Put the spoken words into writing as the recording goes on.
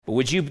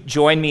Would you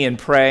join me in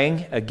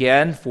praying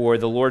again for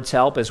the Lord's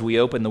help as we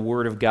open the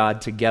Word of God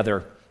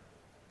together?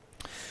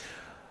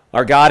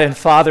 Our God and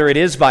Father, it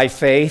is by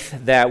faith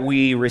that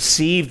we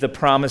receive the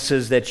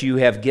promises that you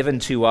have given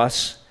to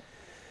us.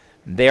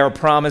 They are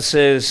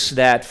promises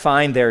that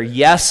find their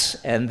yes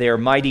and their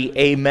mighty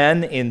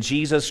amen in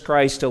Jesus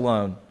Christ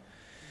alone.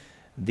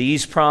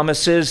 These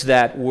promises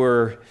that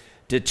were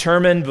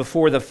determined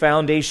before the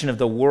foundation of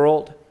the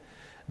world,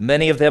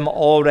 many of them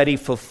already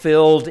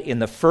fulfilled in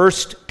the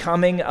first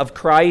coming of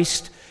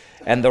Christ,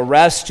 and the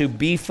rest to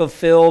be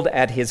fulfilled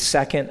at his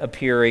second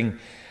appearing.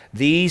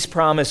 These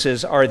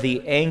promises are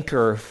the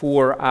anchor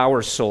for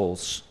our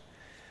souls.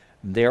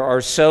 There are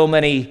so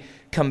many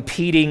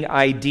competing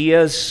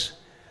ideas,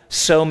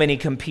 so many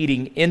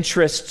competing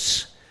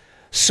interests,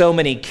 so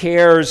many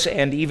cares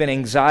and even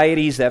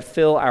anxieties that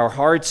fill our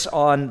hearts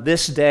on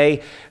this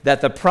day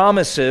that the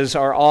promises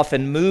are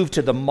often moved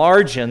to the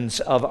margins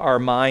of our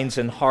minds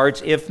and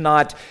hearts, if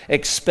not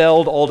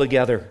expelled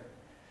altogether.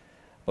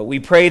 But we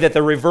pray that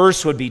the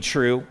reverse would be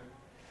true,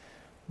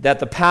 that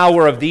the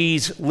power of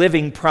these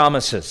living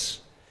promises,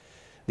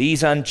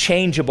 these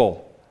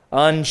unchangeable,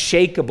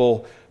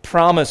 unshakable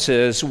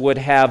promises would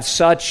have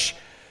such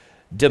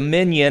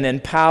dominion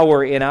and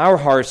power in our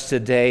hearts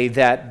today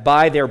that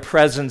by their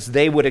presence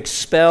they would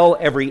expel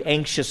every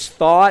anxious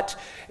thought,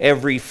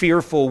 every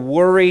fearful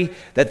worry,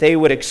 that they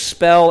would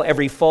expel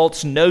every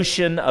false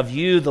notion of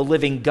you, the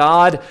living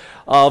God,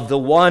 of the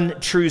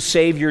one true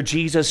Savior,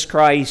 Jesus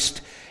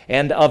Christ,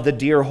 and of the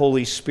dear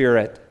Holy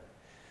Spirit.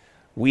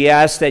 We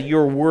ask that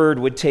your word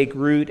would take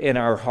root in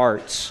our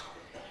hearts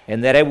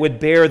and that it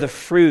would bear the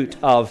fruit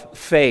of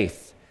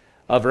faith,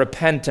 of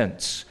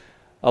repentance,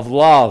 of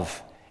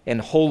love, and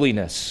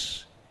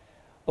holiness.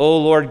 O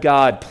Lord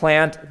God,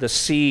 plant the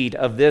seed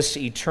of this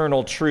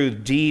eternal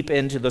truth deep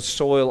into the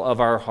soil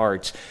of our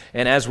hearts.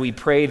 And as we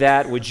pray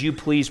that, would you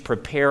please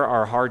prepare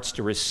our hearts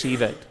to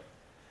receive it?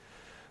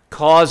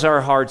 Cause our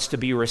hearts to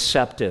be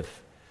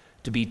receptive,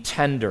 to be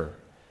tender,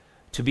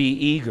 to be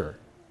eager,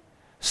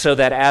 so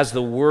that as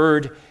the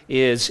word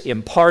is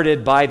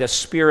imparted by the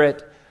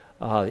Spirit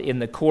in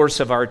the course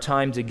of our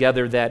time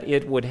together, that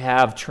it would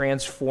have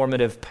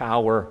transformative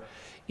power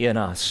in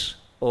us.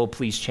 Oh,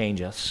 please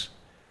change us.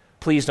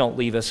 Please don't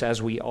leave us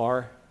as we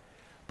are,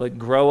 but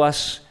grow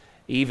us,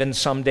 even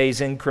some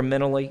days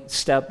incrementally,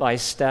 step by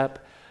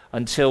step,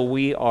 until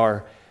we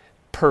are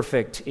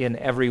perfect in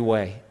every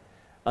way,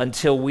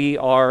 until we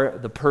are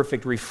the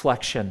perfect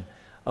reflection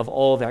of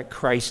all that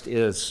Christ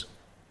is.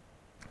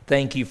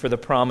 Thank you for the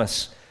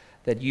promise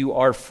that you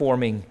are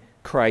forming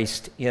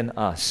Christ in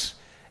us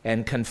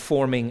and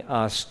conforming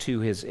us to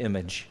his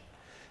image.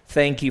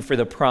 Thank you for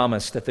the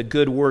promise that the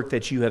good work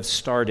that you have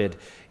started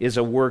is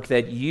a work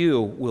that you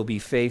will be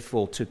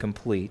faithful to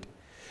complete.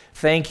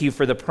 Thank you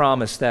for the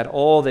promise that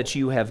all that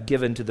you have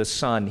given to the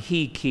Son,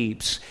 he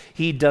keeps.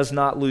 He does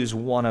not lose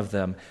one of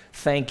them.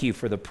 Thank you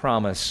for the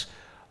promise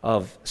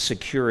of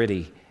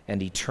security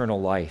and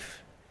eternal life.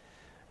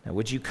 Now,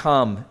 would you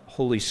come,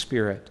 Holy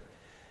Spirit?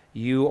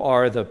 You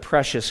are the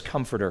precious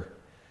comforter,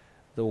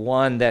 the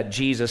one that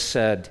Jesus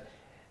said,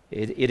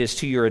 it is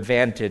to your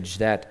advantage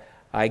that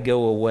I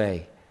go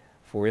away.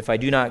 For if I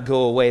do not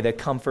go away, the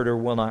Comforter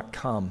will not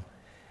come.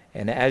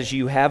 And as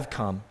you have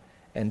come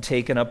and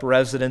taken up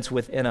residence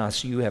within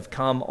us, you have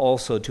come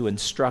also to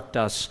instruct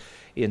us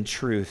in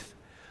truth.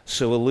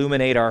 So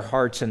illuminate our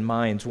hearts and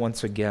minds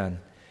once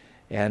again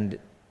and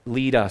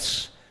lead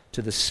us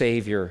to the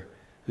Savior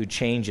who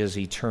changes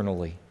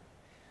eternally.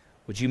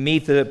 Would you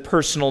meet the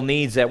personal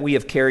needs that we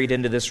have carried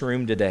into this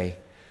room today?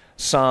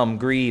 Some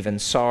grieve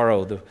and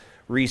sorrow the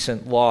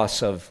recent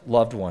loss of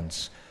loved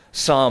ones.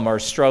 Some are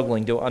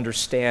struggling to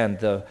understand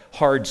the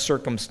hard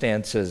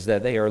circumstances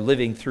that they are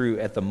living through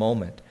at the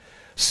moment.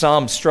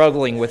 Some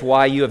struggling with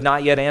why you have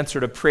not yet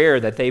answered a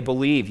prayer that they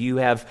believe you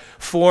have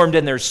formed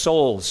in their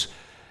souls.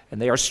 And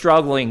they are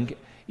struggling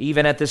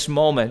even at this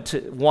moment,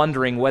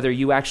 wondering whether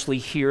you actually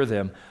hear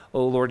them.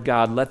 Oh Lord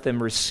God, let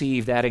them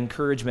receive that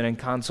encouragement and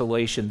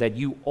consolation that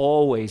you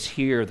always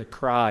hear the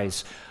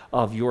cries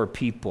of your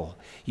people.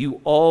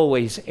 You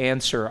always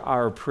answer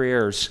our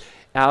prayers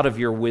out of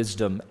your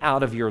wisdom,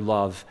 out of your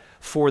love,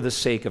 for the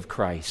sake of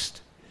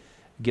Christ.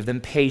 Give them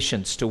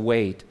patience to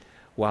wait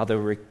while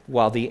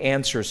the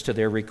answers to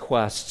their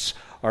requests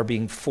are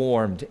being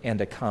formed and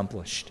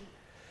accomplished.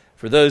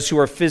 For those who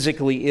are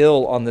physically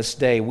ill on this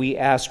day, we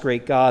ask,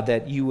 great God,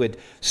 that you would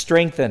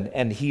strengthen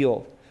and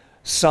heal.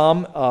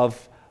 Some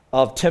of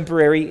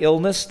temporary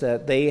illness,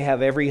 that they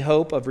have every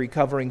hope of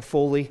recovering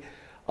fully.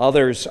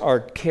 Others are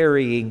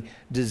carrying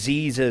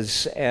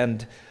diseases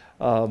and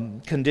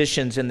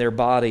conditions in their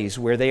bodies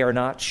where they are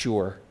not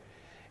sure.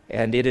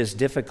 And it is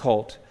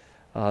difficult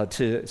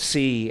to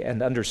see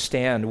and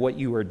understand what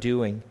you are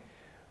doing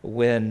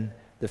when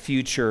the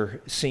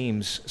future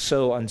seems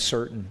so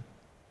uncertain.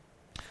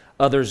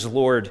 Others,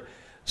 Lord,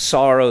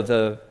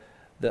 sorrow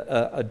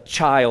a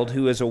child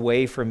who is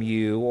away from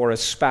you, or a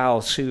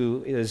spouse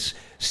who is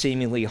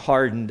seemingly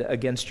hardened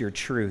against your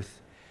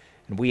truth.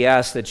 And we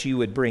ask that you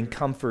would bring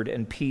comfort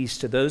and peace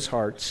to those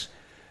hearts,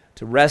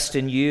 to rest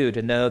in you,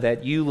 to know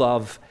that you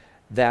love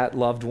that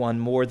loved one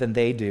more than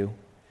they do.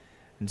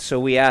 And so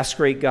we ask,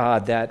 great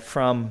God, that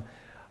from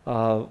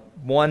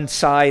one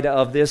side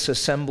of this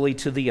assembly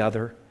to the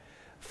other,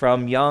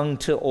 from young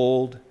to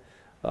old,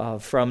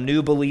 from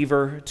new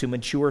believer to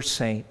mature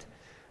saint,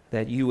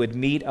 that you would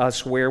meet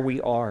us where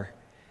we are,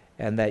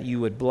 and that you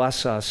would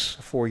bless us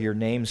for your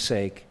name's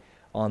sake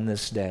on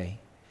this day.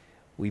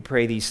 We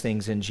pray these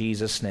things in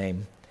Jesus'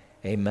 name.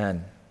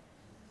 Amen.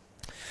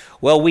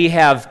 Well, we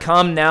have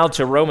come now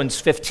to Romans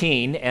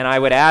 15, and I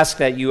would ask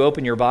that you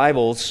open your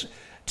Bibles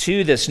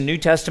to this New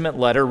Testament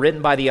letter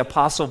written by the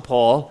Apostle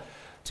Paul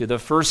to the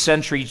first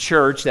century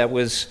church that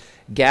was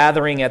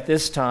gathering at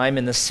this time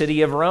in the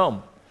city of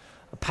Rome.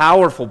 A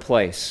powerful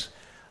place.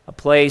 A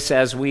place,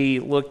 as we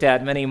looked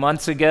at many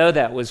months ago,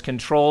 that was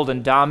controlled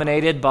and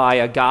dominated by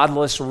a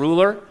godless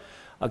ruler,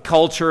 a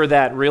culture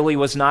that really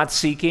was not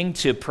seeking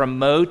to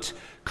promote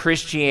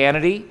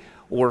Christianity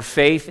or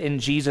faith in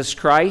Jesus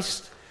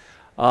Christ.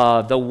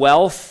 The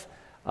wealth,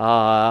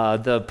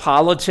 the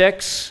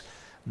politics,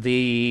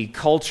 the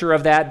culture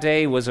of that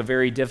day was a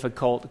very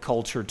difficult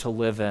culture to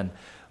live in,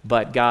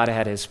 but God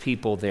had his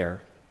people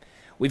there.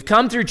 We've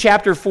come through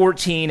chapter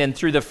 14 and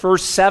through the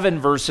first 7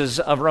 verses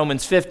of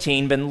Romans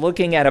 15, been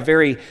looking at a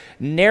very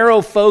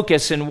narrow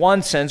focus in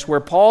one sense, where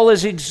Paul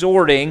is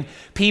exhorting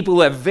people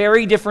who have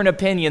very different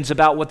opinions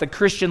about what the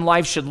Christian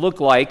life should look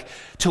like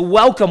to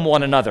welcome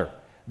one another.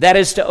 That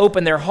is, to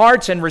open their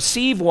hearts and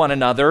receive one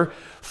another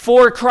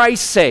for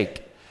Christ's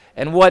sake.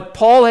 And what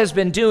Paul has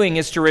been doing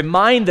is to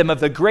remind them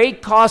of the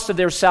great cost of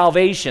their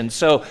salvation.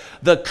 So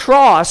the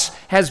cross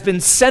has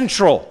been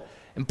central.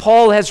 And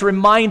Paul has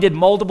reminded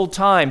multiple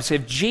times,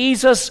 if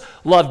Jesus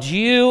loved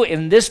you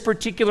in this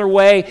particular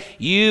way,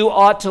 you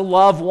ought to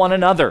love one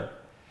another.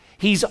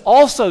 He's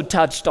also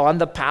touched on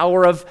the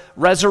power of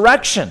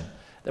resurrection,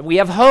 that we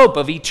have hope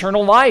of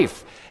eternal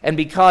life. And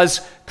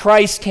because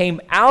Christ came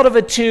out of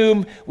a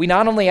tomb, we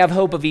not only have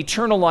hope of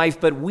eternal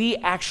life, but we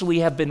actually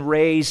have been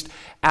raised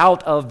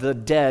out of the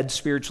dead,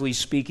 spiritually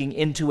speaking,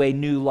 into a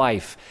new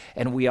life.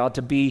 And we ought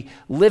to be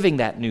living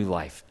that new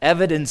life,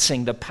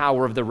 evidencing the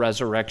power of the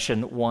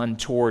resurrection one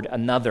toward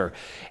another.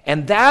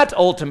 And that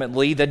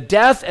ultimately, the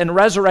death and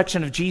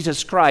resurrection of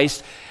Jesus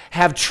Christ,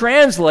 have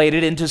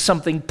translated into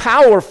something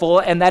powerful,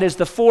 and that is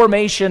the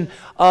formation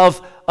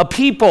of a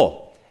people.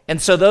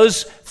 And so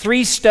those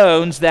 3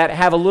 stones that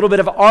have a little bit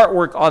of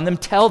artwork on them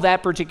tell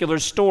that particular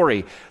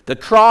story. The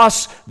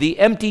cross, the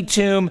empty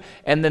tomb,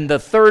 and then the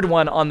third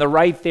one on the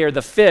right there,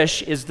 the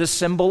fish, is the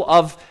symbol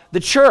of the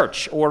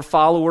church or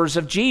followers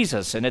of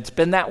Jesus. And it's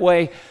been that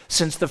way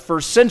since the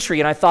first century.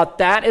 And I thought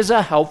that is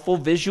a helpful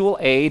visual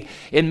aid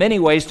in many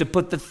ways to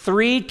put the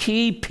 3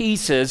 key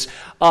pieces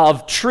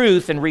of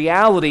truth and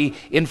reality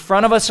in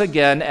front of us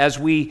again as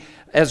we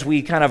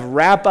kind of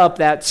wrap up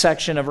that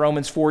section of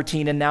Romans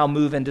 14 and now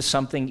move into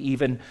something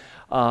even,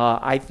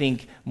 I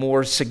think,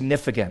 more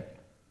significant.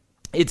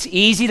 It's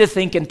easy to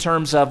think in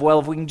terms of,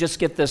 well, if we can just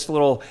get this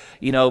little,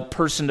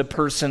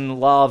 person-to-person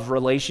love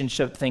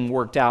relationship thing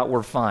worked out,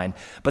 we're fine.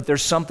 But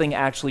there's something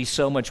actually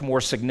so much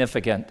more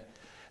significant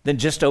than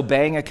just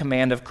obeying a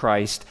command of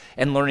Christ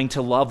and learning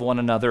to love one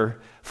another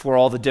for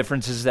all the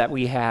differences that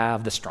we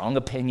have, the strong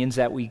opinions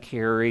that we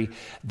carry.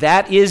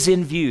 That is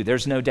in view,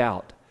 there's no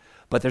doubt.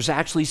 But there's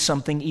actually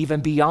something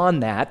even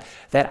beyond that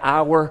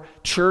our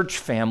church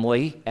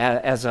family,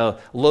 as a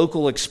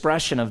local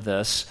expression of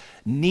this,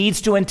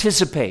 needs to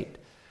anticipate,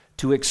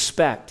 to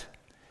expect.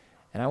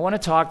 And I want to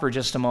talk for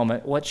just a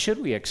moment, what should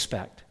we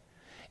expect?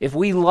 If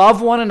we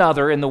love one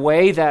another in the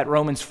way that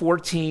Romans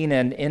 14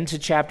 and into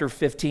chapter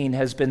 15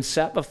 has been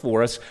set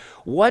before us,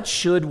 what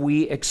should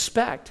we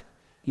expect?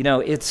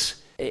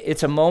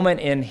 It's a moment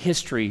in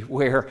history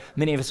where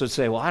many of us would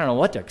say, well, I don't know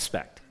what to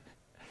expect.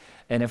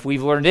 And if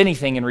we've learned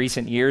anything in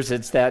recent years,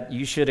 it's that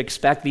you should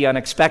expect the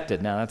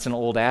unexpected. Now, that's an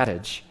old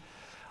adage.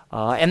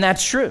 And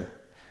that's true.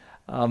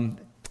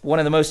 One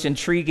of the most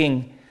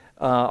intriguing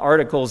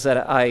articles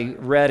that I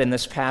read in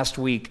this past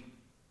week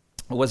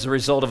was the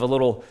result of a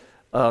little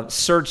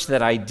search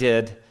that I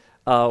did.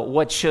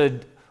 What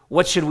should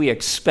we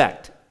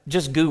expect?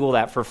 Just Google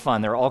that for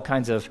fun. There are all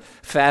kinds of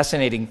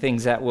fascinating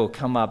things that will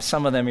come up.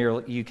 Some of them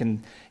you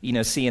can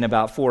see in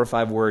about 4 or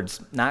 5 words.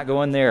 Not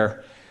going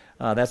there.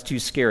 That's too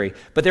scary.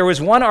 But there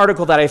was one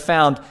article that I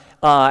found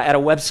at a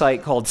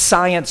website called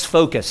Science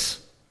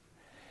Focus.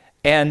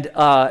 And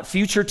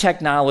Future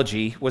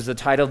Technology was the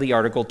title of the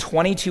article,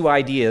 22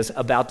 Ideas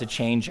About to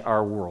Change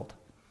Our World.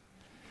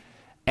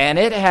 And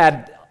it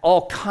had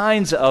all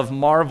kinds of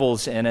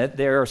marvels in it.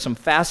 There are some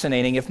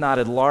fascinating, if not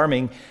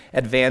alarming,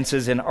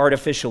 advances in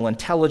artificial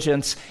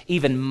intelligence,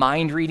 even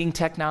mind-reading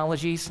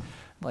technologies.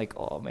 Like,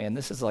 oh man,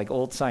 this is like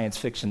old science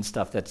fiction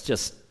stuff that's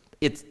just,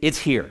 it's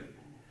here.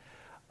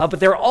 But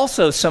there are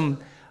also some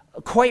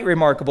quite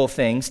remarkable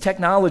things,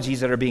 technologies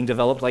that are being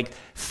developed, like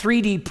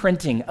 3D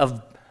printing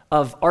of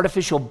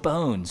artificial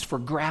bones for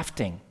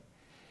grafting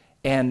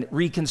and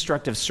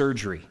reconstructive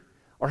surgery.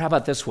 Or how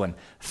about this one?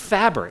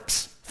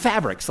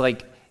 Fabrics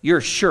like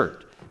your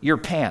shirt, your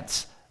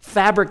pants,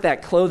 fabric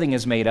that clothing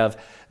is made of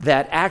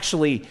that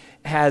actually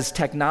has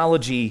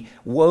technology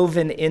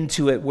woven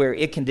into it where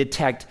it can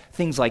detect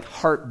things like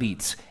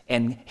heartbeats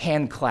and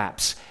hand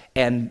claps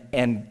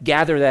and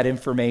gather that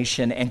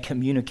information and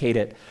communicate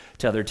it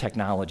to other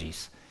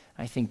technologies.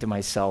 I think to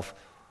myself,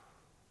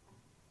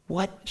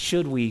 what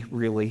should we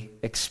really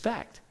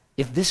expect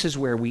if this is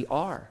where we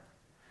are?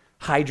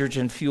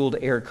 Hydrogen-fueled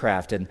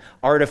aircraft and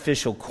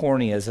artificial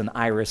corneas and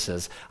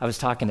irises. I was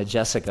talking to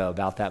Jessica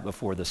about that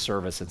before the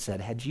service and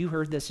said, had you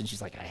heard this? And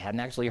she's like, I hadn't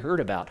actually heard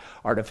about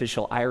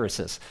artificial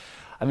irises.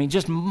 I mean,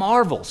 just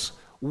marvels,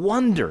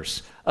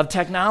 wonders of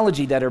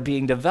technology that are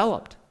being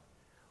developed.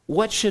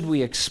 What should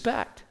we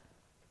expect?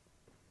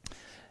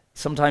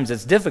 Sometimes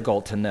it's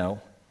difficult to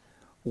know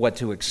what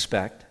to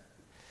expect.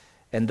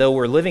 And though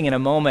we're living in a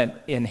moment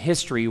in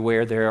history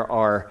where there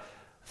are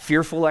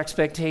fearful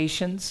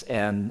expectations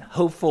and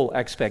hopeful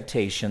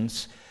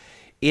expectations,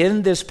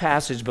 in this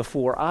passage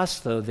before us,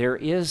 though, there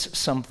is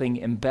something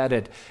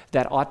embedded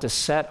that ought to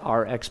set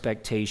our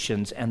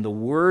expectations. And the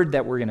word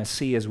that we're going to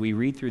see as we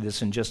read through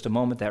this in just a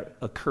moment that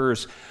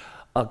occurs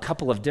a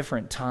couple of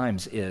different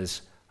times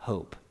is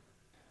hope.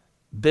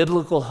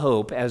 Biblical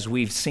hope, as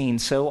we've seen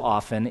so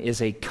often,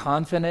 is a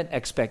confident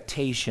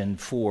expectation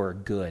for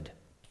good.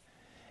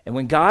 And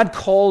when God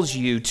calls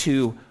you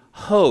to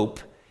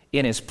hope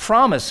in his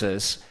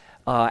promises,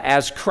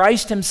 as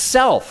Christ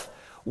himself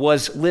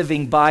was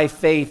living by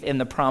faith in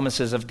the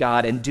promises of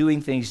God and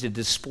doing things to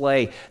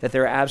display that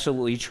they're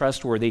absolutely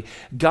trustworthy,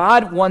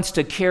 God wants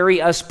to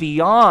carry us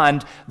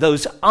beyond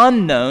those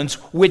unknowns,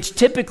 which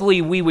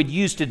typically we would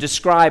use to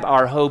describe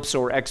our hopes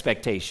or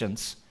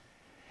expectations,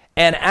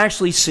 and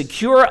actually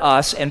secure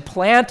us and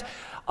plant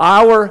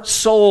our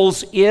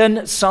souls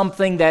in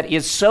something that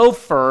is so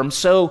firm,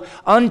 so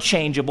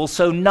unchangeable,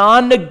 so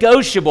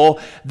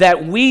non-negotiable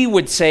that we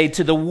would say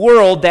to the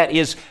world that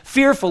is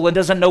fearful and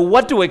doesn't know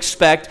what to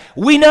expect,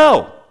 we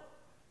know.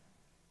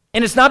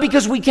 And it's not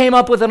because we came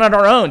up with it on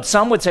our own.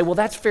 Some would say, well,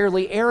 that's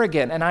fairly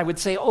arrogant. And I would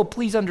say, oh,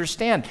 please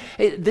understand.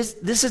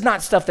 This is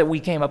not stuff that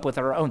we came up with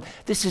on our own.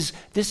 This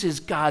is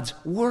God's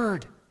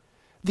word.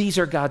 These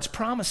are God's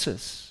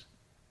promises.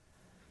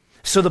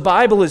 So the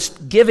Bible is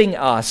giving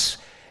us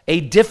a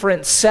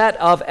different set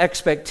of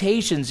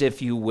expectations,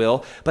 if you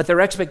will, but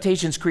they're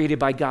expectations created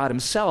by God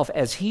himself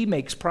as he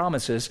makes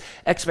promises,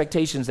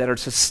 expectations that are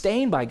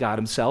sustained by God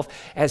himself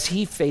as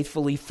he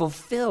faithfully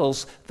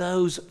fulfills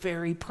those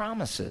very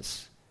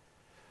promises.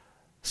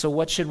 So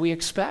what should we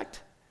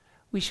expect?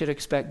 We should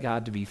expect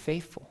God to be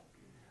faithful.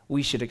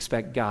 We should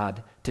expect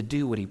God to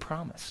do what he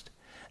promised.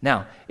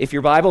 Now, if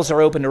your Bibles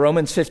are open to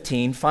Romans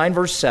 15, find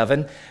verse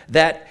 7.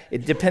 That,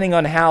 depending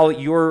on how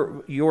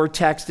your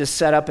text is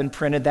set up and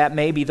printed, that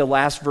may be the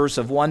last verse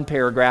of one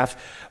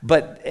paragraph.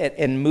 But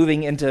and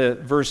moving into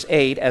verse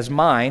 8, as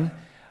mine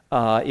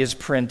is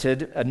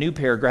printed, a new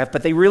paragraph.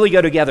 But they really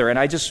go together. And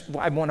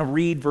I want to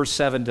read verse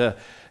 7 to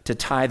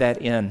tie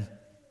that in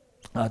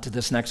to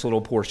this next little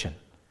portion.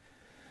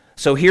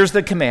 So here's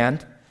the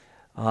command.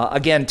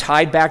 Again,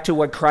 tied back to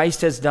what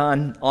Christ has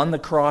done on the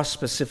cross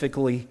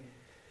specifically,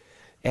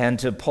 and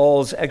to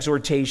Paul's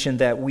exhortation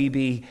that we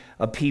be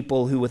a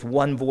people who with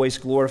one voice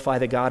glorify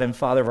the God and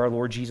Father of our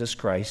Lord Jesus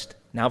Christ.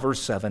 Now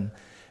verse 7,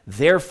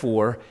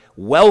 therefore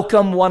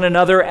welcome one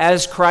another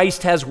as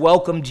Christ has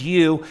welcomed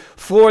you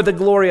for the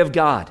glory of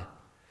God.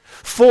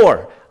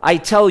 For I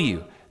tell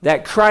you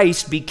that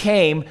Christ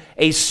became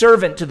a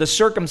servant to the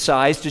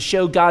circumcised to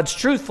show God's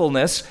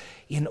truthfulness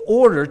in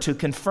order to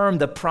confirm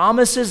the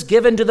promises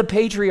given to the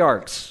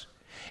patriarchs,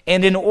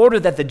 and in order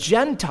that the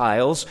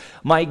Gentiles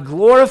might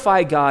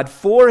glorify God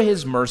for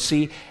his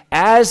mercy,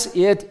 as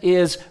it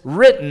is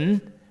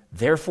written,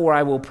 therefore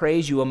I will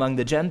praise you among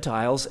the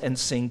Gentiles and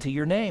sing to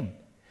your name.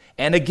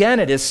 And again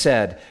it is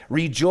said,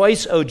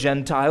 rejoice, O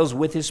Gentiles,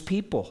 with his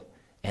people.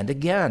 And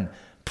again,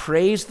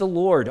 praise the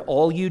Lord,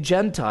 all you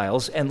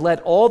Gentiles, and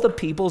let all the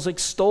peoples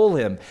extol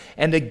him.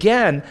 And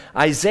again,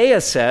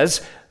 Isaiah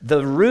says,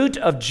 the root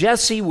of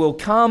Jesse will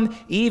come,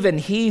 even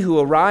he who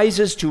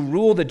arises to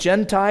rule the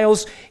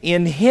Gentiles.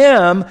 In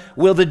him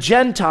will the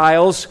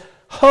Gentiles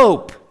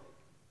hope.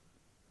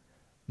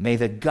 May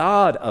the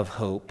God of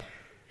hope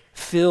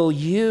fill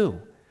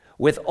you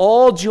with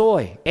all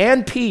joy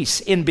and peace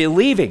in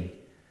believing,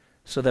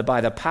 so that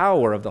by the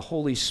power of the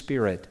Holy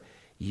Spirit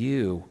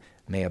you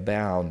may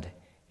abound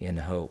in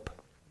hope.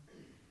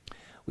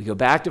 We go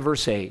back to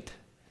verse 8.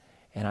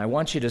 And I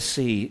want you to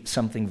see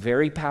something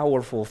very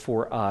powerful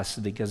for us,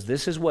 because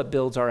this is what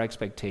builds our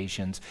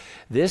expectations.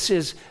 This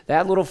is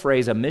that little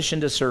phrase, a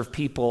mission to serve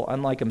people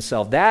unlike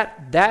himself.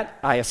 That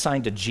I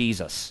assigned to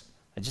Jesus.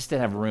 I just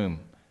didn't have room.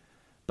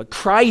 But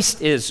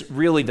Christ is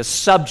really the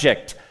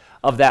subject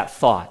of that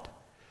thought.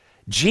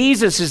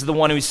 Jesus is the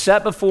one who's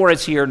set before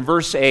us here in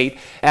verse 8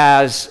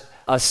 as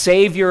a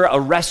Savior, a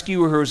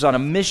rescuer who's on a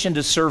mission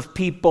to serve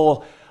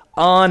people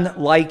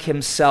unlike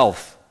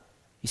himself.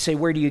 You say,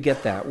 where do you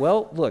get that?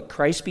 Well, look,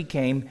 Christ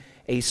became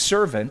a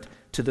servant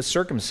to the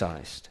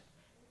circumcised.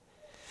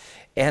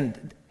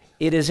 And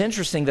it is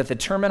interesting that the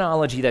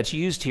terminology that's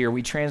used here,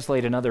 we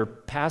translate in other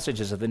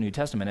passages of the New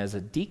Testament as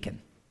a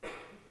deacon.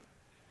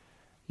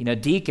 You know,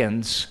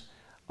 deacons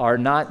are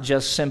not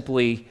just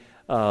simply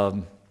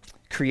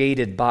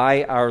created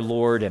by our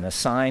Lord and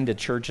assigned to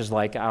churches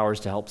like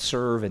ours to help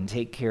serve and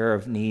take care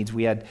of needs.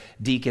 We had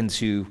deacons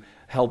who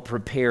help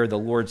prepare the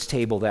Lord's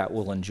table that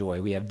we'll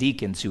enjoy. We have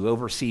deacons who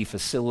oversee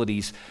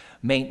facilities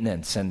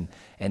maintenance and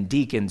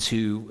deacons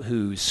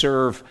who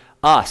serve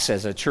us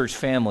as a church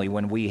family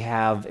when we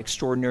have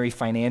extraordinary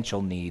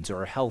financial needs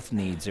or health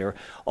needs. There are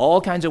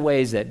all kinds of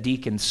ways that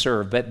deacons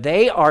serve, but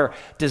they are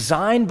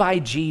designed by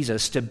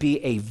Jesus to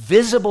be a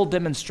visible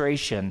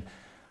demonstration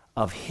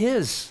of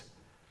his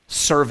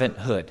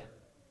servanthood.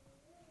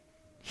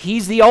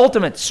 He's the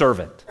ultimate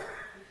servant,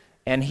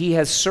 and he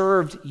has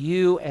served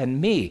you and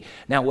me.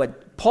 Now,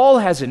 what Paul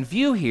has in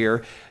view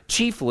here,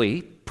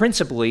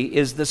 principally,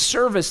 is the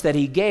service that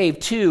he gave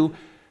to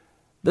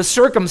the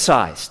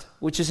circumcised,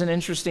 which is an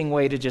interesting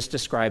way to just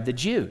describe the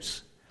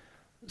Jews.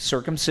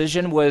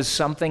 Circumcision was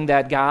something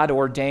that God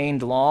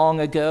ordained long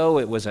ago.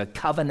 It was a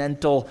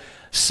covenantal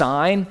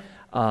sign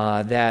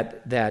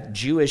that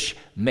Jewish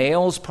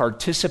males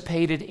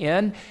participated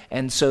in,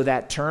 and so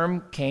that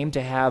term came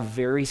to have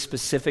very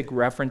specific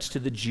reference to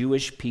the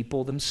Jewish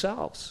people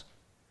themselves.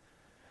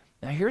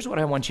 Now, here's what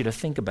I want you to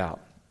think about.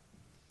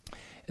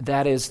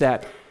 That is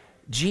that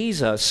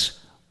Jesus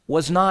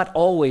was not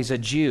always a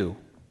Jew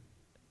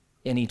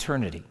in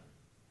eternity.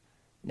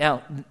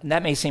 Now,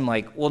 that may seem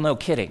like, well, no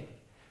kidding.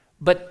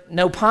 But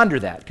no, ponder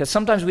that, because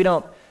sometimes we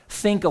don't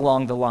think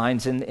along the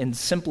lines in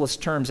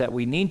simplest terms that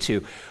we need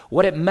to.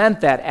 What it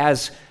meant that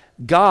as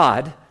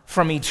God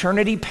from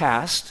eternity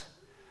past,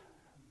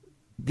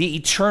 the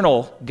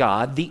eternal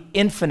God, the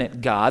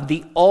infinite God,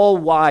 the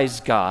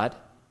all-wise God,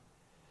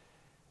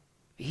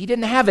 he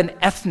didn't have an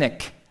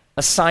ethnic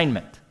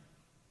assignment.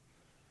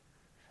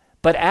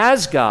 But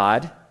as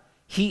God,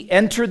 he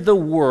entered the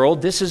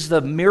world. This is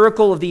the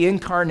miracle of the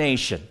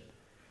incarnation.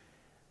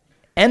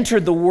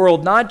 Entered the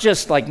world not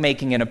just like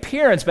making an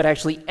appearance, but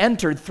actually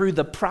entered through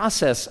the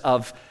process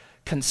of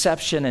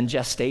conception and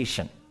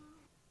gestation.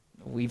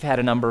 We've had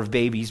a number of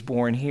babies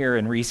born here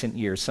in recent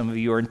years. Some of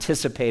you are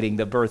anticipating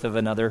the birth of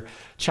another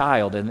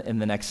child in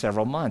the next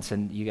several months,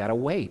 and you got to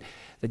wait.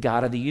 The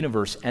God of the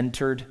universe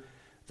entered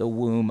the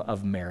womb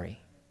of Mary.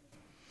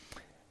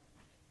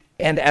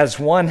 And as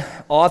one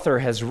author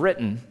has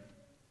written,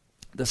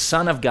 the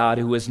Son of God,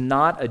 who was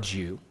not a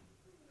Jew,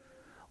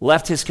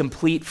 left his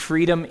complete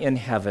freedom in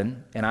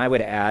heaven, and I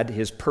would add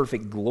his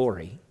perfect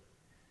glory,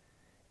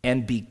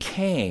 and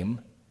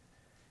became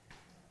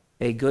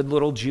a good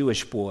little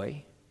Jewish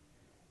boy,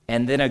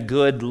 and then a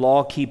good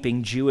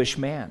law-keeping Jewish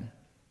man.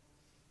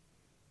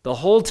 The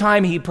whole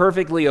time he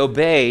perfectly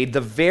obeyed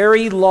the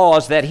very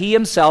laws that he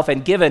himself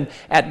had given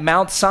at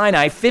Mount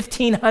Sinai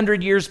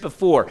 1,500 years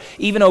before,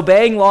 even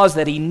obeying laws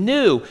that he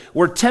knew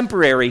were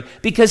temporary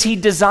because he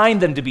designed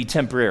them to be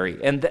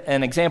temporary. And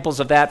examples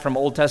of that from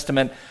Old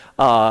Testament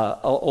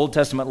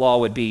law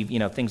would be,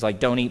 things like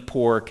don't eat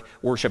pork,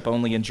 worship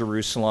only in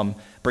Jerusalem,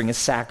 bring a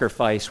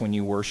sacrifice when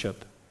you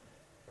worship.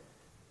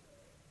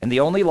 And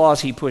the only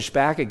laws he pushed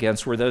back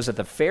against were those that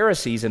the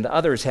Pharisees and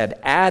others had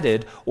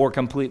added or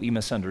completely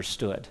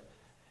misunderstood.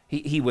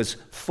 He was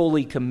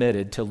fully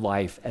committed to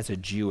life as a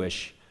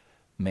Jewish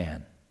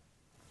man.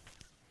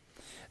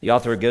 The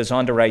author goes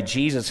on to write,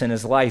 Jesus in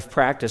his life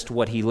practiced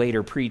what he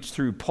later preached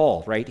through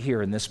Paul, right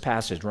here in this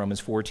passage, Romans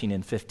 14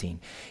 and 15.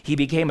 He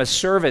became a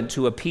servant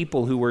to a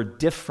people who were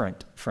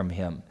different from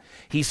him.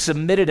 He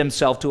submitted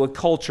himself to a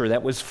culture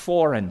that was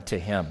foreign to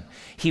him.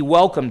 He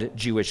welcomed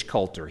Jewish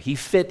culture. He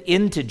fit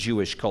into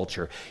Jewish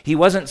culture. He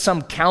wasn't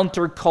some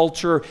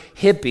counterculture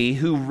hippie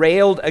who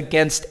railed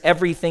against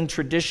everything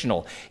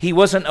traditional. He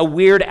wasn't a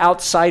weird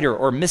outsider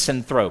or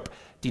misanthrope.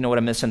 Do you know what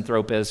a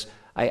misanthrope is?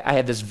 I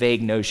had this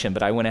vague notion,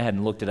 but I went ahead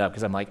and looked it up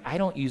because I'm like, I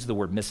don't use the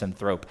word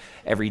misanthrope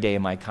every day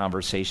in my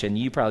conversation.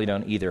 You probably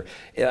don't either.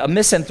 A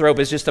misanthrope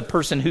is just a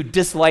person who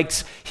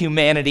dislikes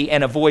humanity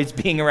and avoids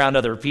being around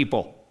other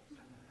people.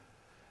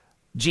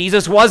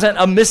 Jesus wasn't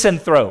a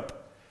misanthrope.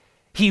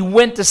 He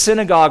went to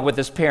synagogue with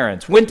his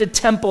parents, went to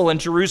temple in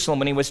Jerusalem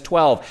when he was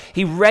 12.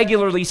 He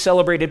regularly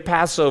celebrated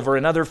Passover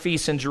and other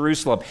feasts in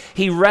Jerusalem.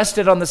 He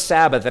rested on the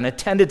Sabbath and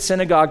attended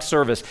synagogue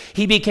service.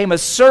 He became a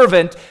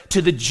servant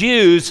to the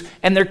Jews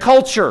and their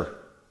culture.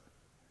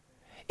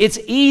 It's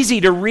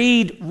easy to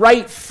read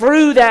right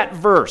through that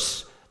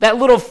verse, that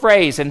little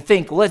phrase, and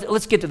think,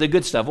 let's get to the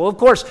good stuff. Well, of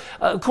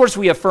course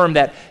we affirm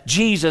that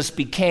Jesus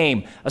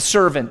became a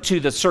servant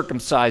to the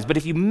circumcised. But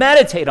if you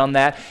meditate on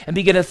that and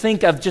begin to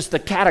think of just the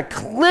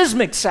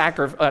cataclysmic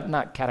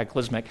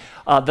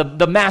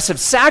the massive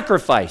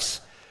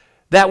sacrifice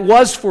that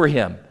was for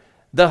him,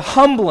 the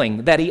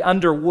humbling that he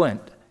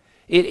underwent,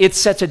 it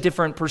sets a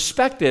different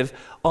perspective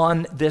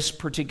on this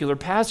particular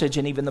passage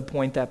and even the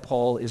point that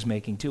Paul is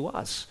making to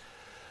us.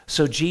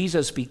 So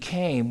Jesus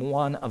became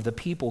one of the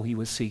people he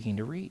was seeking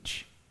to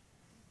reach.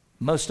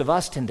 Most of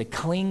us tend to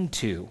cling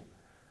to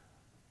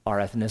our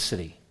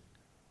ethnicity,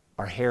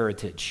 our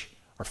heritage,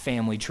 our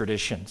family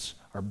traditions,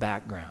 our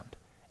background.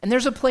 And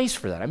there's a place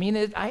for that. I mean,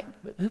 I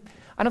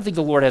don't think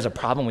the Lord has a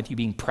problem with you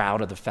being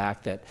proud of the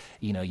fact that,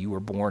 you were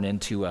born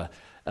into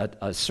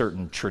a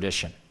certain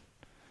tradition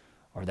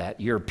or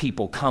that your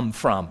people come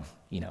from,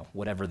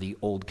 whatever the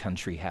old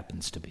country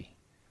happens to be.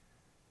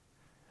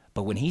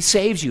 But when he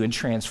saves you and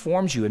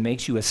transforms you and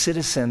makes you a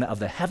citizen of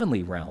the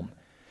heavenly realm,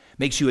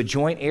 makes you a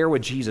joint heir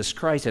with Jesus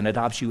Christ and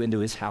adopts you into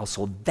his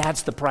household,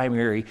 that's the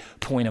primary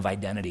point of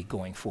identity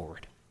going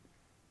forward.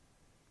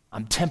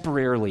 I'm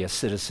temporarily a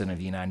citizen of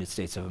the United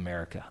States of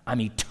America.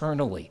 I'm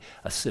eternally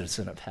a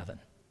citizen of heaven.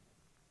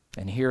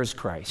 And here is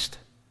Christ.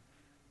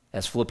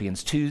 As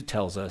Philippians 2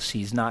 tells us,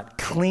 he's not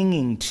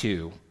clinging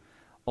to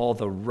all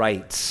the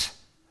rights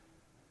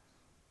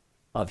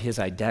of his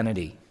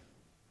identity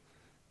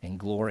and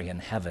glory in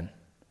heaven,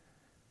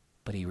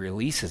 but he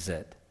releases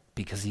it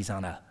because he's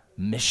on a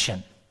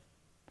mission.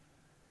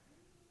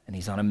 And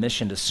he's on a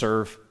mission to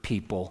serve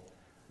people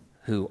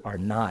who are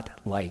not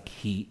like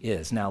he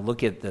is. Now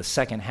look at the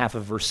second half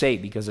of verse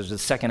 8, because there's a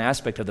second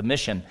aspect of the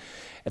mission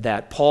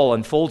that Paul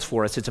unfolds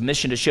for us. It's a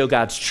mission to show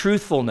God's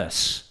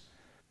truthfulness.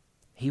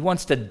 He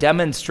wants to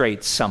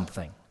demonstrate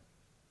something.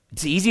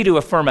 It's easy to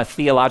affirm a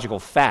theological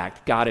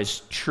fact. God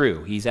is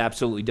true. He's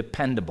absolutely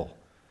dependable.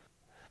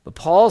 But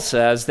Paul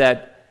says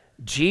that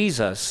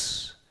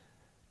Jesus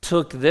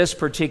took this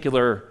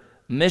particular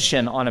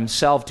mission on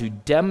himself to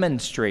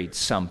demonstrate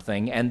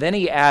something, and then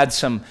he adds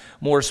some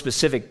more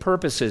specific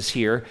purposes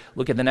here.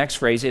 Look at the next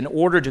phrase: in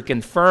order to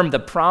confirm the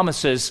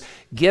promises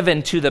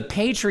given to the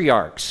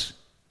patriarchs.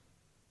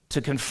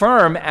 To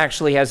confirm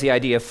actually has the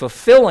idea of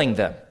fulfilling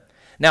them.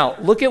 Now,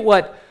 look at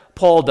what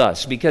Paul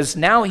does, because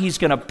now he's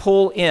going to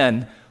pull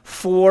in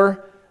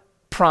 4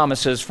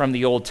 promises from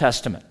the Old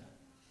Testament.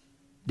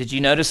 Did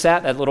you notice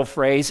that little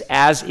phrase,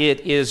 as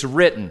it is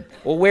written?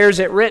 Well, where's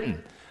it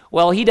written?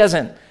 Well, he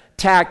doesn't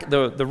tack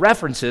the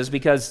references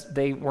because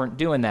they weren't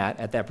doing that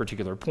at that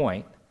particular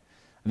point.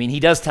 I mean, he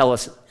does tell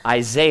us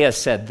Isaiah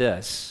said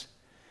this.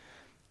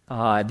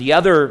 The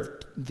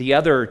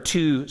other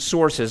 2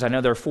 sources, I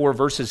know there are 4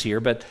 verses here,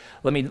 but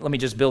let me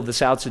just build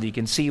this out so that you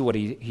can see what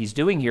he's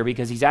doing here,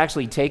 because he's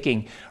actually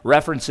taking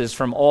references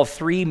from all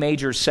 3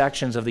 major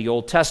sections of the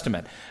Old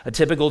Testament. A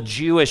typical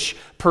Jewish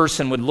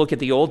person would look at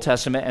the Old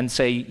Testament and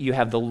say, you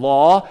have the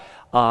law,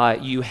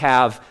 you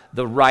have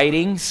the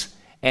writings,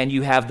 and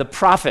you have the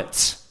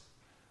prophets.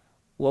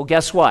 Well,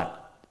 guess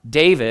what?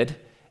 David,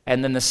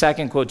 and then the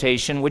second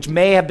quotation, which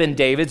may have been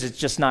David's, it's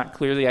just not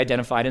clearly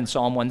identified in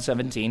Psalm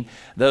 117.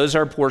 Those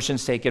are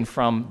portions taken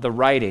from the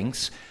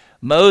writings.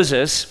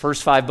 Moses,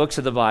 first 5 books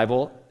of the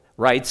Bible,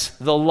 writes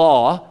the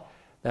law.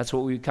 That's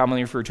what we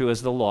commonly refer to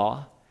as the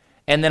law.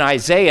 And then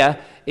Isaiah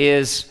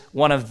is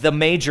one of the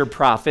major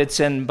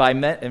prophets and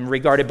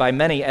regarded by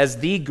many as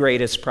the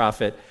greatest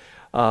prophet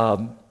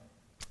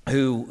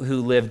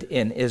who lived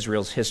in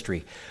Israel's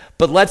history.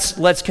 But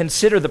let's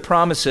consider the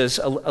promises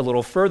a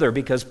little further,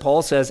 because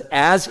Paul says,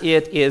 as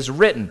it is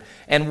written.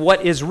 And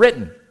what is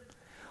written?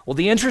 Well,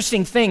 the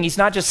interesting thing, he's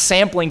not just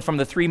sampling from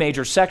the 3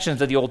 major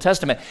sections of the Old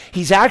Testament.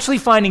 He's actually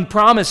finding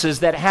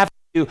promises that have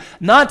to do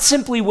not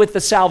simply with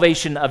the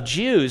salvation of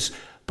Jews,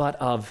 but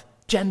of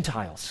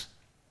Gentiles,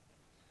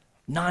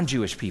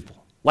 non-Jewish people,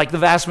 like the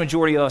vast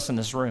majority of us in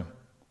this room.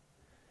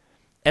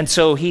 And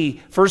so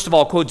he, first of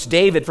all, quotes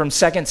David from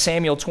 2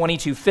 Samuel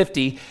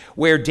 22:50,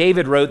 where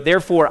David wrote,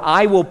 "Therefore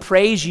I will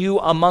praise you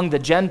among the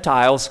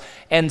Gentiles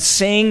and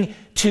sing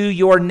to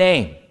your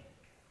name."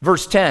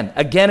 Verse 10,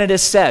 again it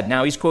is said,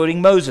 now he's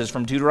quoting Moses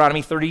from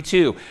Deuteronomy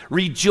 32,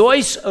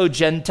 "Rejoice, O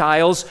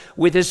Gentiles,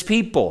 with his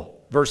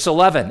people." Verse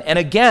 11, and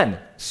again,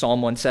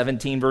 Psalm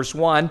 117, verse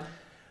 1,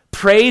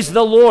 "Praise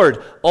the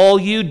Lord, all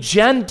you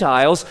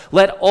Gentiles,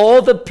 let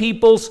all the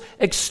peoples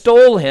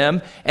extol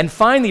him." And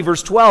finally,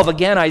 verse 12,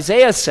 again,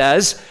 Isaiah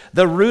says,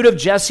 "The root of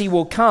Jesse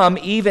will come,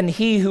 even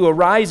he who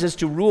arises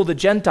to rule the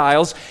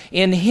Gentiles.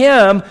 In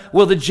him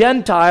will the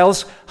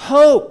Gentiles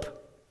hope."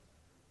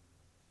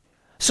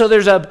 So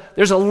there's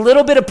a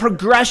little bit of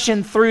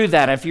progression through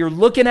that. If you're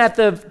looking at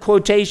the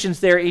quotations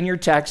there in your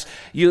text,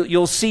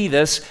 you'll see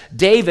this.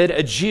 David,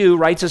 a Jew,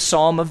 writes a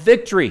psalm of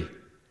victory.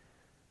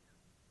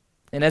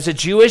 And as a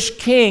Jewish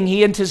king,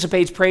 he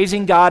anticipates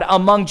praising God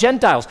among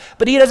Gentiles.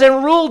 But he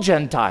doesn't rule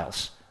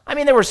Gentiles. I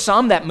mean, there were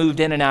some that moved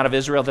in and out of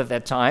Israel at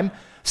that time,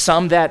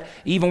 some that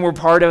even were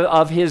part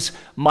of his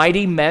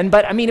mighty men.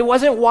 But, I mean, it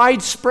wasn't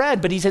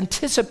widespread, but he's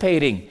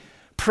anticipating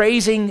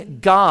praising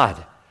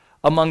God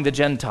among the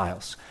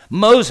Gentiles.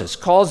 Moses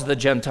calls the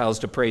Gentiles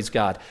to praise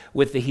God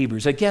with the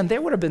Hebrews. Again,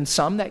 there would have been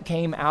some that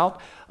came out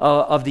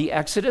of the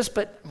Exodus,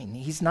 but, I mean,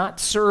 he's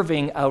not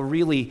serving a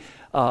really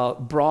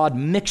broad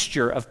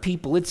mixture of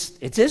people.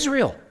 It's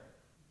Israel.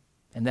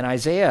 And then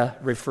Isaiah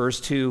refers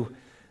to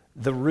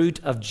the root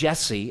of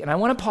Jesse. And I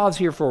want to pause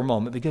here for a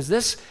moment, because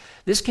this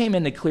came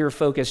into clear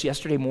focus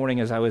yesterday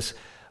morning as I was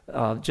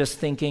just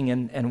thinking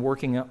and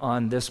working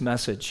on this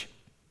message.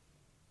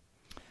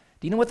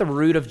 Do you know what the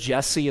root of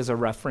Jesse is a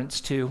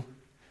reference to?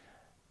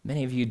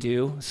 Many of you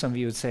do. Some of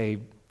you would say,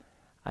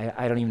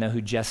 I don't even know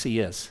who Jesse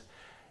is.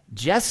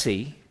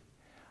 Jesse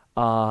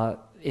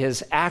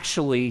is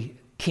actually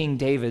King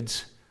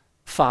David's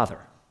father.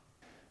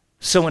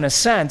 So in a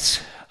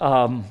sense,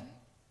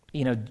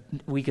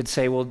 we could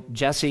say, well,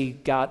 Jesse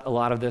got a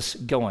lot of this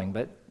going,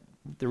 but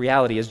the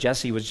reality is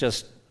Jesse was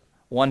just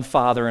one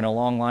father in a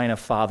long line of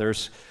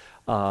fathers,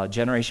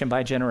 generation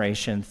by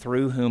generation,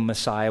 through whom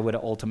Messiah would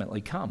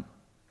ultimately come.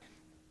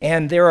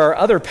 And there are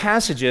other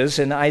passages,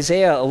 and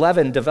Isaiah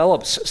 11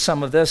 develops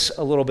some of this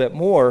a little bit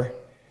more,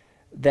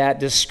 that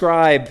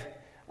describe,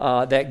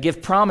 that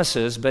give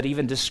promises, but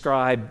even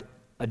describe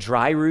a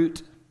dry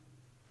root,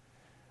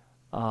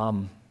 a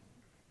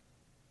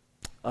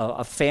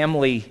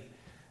family.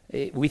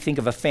 We think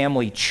of a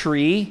family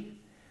tree,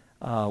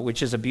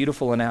 which is a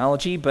beautiful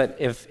analogy, but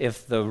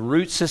if the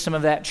root system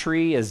of that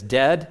tree is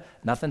dead,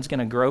 nothing's going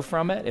to grow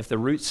from it. If the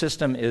root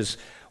system is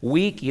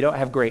weak, you don't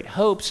have great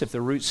hopes. If the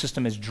root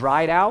system is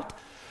dried out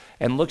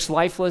and looks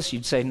lifeless,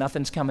 you'd say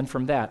nothing's coming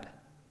from that.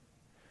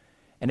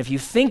 And if you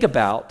think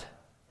about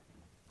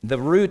the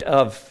root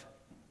of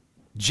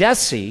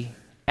Jesse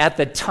at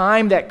the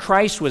time that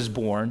Christ was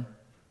born,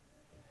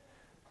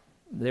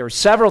 there are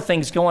several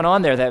things going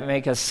on there that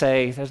make us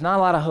say there's not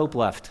a lot of hope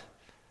left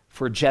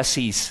for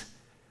Jesse's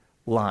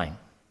line.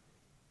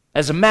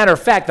 As a matter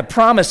of fact, the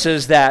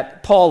promises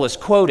that Paul is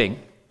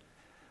quoting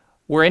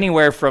were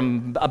anywhere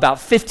from about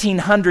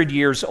 1,500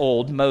 years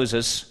old,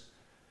 Moses.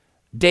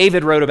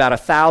 David wrote about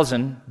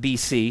 1,000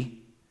 BC.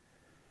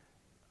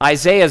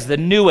 Isaiah's the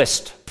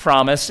newest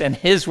promise, and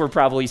his were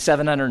probably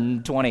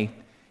 720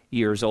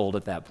 years old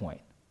at that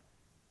point.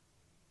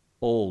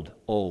 Old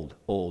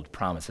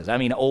promises. I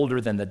mean,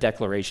 older than the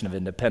Declaration of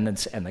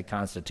Independence and the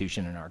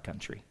Constitution in our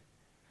country.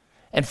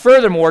 And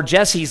furthermore,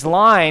 Jesse's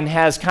line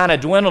has kind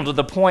of dwindled to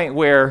the point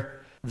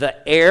where the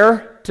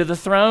heir to the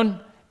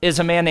throne is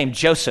a man named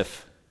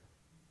Joseph.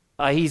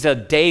 He's a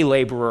day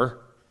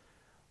laborer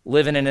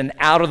living in an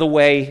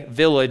out-of-the-way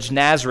village,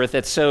 Nazareth,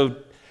 that's so,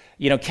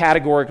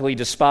 categorically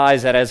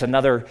despised that, as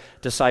another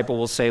disciple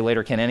will say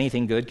later, can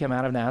anything good come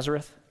out of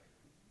Nazareth?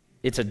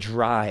 It's a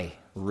dry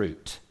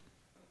root.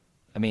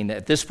 I mean,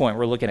 at this point,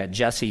 we're looking at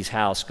Jesse's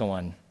house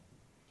going,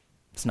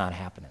 it's not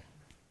happening.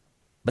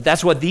 But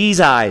that's what these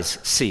eyes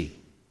see.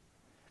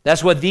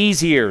 That's what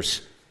these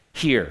ears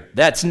hear.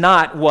 That's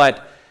not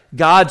what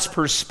God's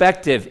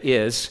perspective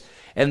is.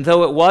 And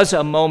though it was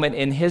a moment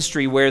in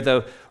history where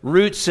the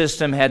root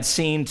system had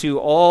seemed to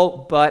all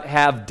but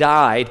have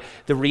died,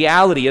 the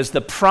reality is the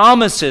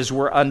promises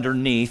were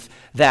underneath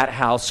that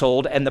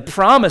household, and the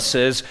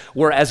promises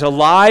were as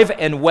alive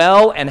and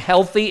well and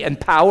healthy and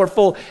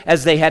powerful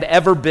as they had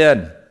ever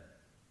been.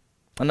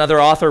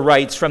 Another author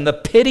writes, from the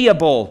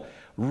pitiable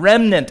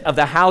remnant of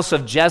the house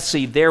of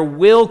Jesse, there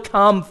will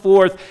come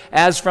forth,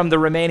 as from the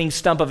remaining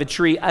stump of a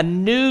tree, a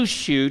new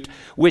shoot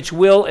which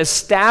will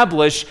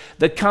establish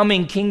the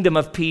coming kingdom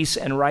of peace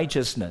and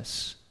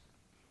righteousness.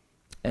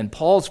 And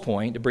Paul's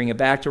point, to bring it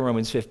back to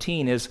Romans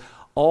 15, is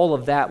all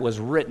of that was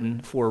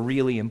written for a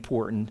really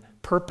important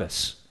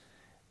purpose.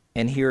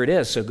 And here it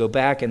is. So go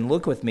back and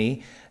look with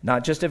me,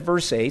 not just at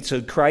verse 8.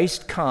 So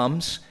Christ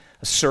comes,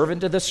 a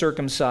servant to the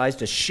circumcised,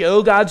 to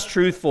show God's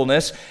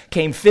truthfulness,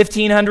 came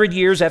 1,500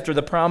 years after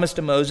the promise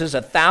to Moses,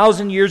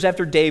 1,000 years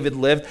after David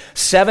lived,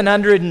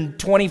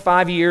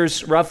 725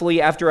 years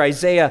roughly after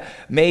Isaiah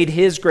made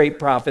his great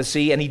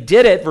prophecy, and he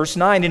did it, verse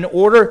 9,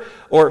 the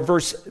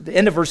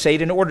end of verse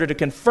 8, in order to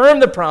confirm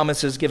the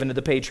promises given to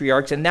the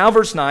patriarchs, and now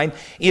verse 9,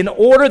 in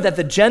order that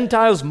the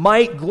Gentiles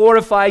might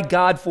glorify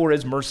God for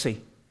his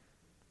mercy.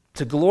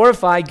 To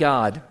glorify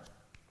God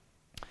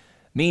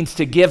means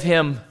to give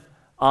him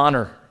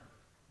honor.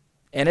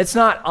 And it's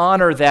not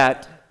honor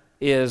that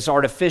is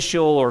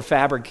artificial or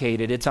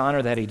fabricated. It's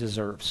honor that he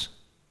deserves.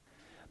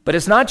 But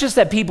it's not just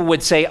that people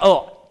would say,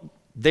 oh,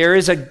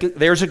 there's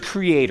a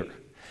creator.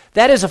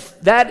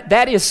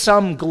 That is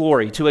some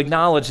glory, to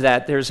acknowledge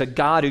that there's a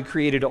God who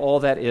created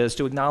all that is,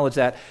 to acknowledge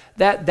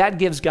that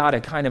gives God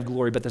a kind of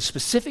glory. But the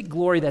specific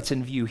glory that's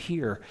in view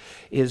here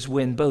is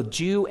when both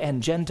Jew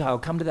and Gentile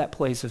come to that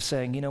place of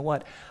saying, you know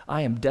what,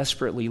 I am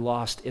desperately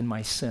lost in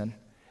my sin.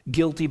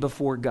 Guilty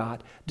before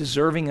God,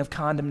 deserving of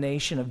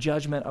condemnation, of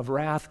judgment, of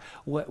wrath,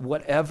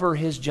 whatever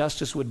his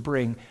justice would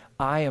bring,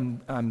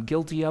 I'm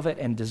guilty of it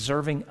and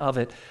deserving of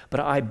it, but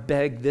I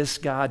beg this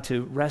God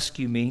to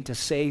rescue me, to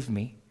save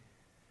me,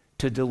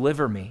 to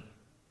deliver me.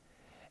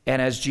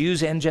 And as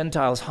Jews and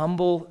Gentiles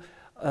humble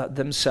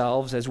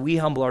themselves, as we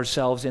humble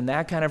ourselves in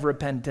that kind of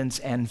repentance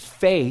and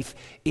faith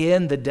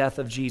in the death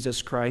of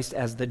Jesus Christ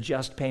as the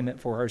just payment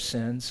for our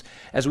sins,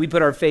 as we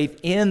put our faith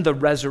in the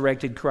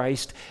resurrected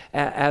Christ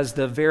as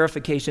the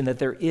verification that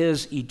there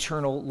is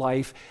eternal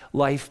life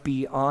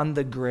beyond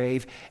the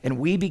grave, and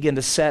we begin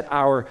to set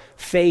our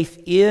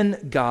faith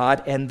in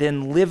God and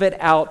then live it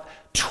out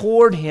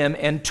toward him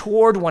and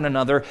toward one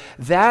another,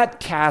 that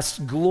casts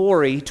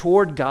glory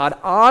toward God,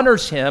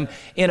 honors him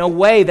in a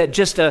way that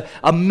just a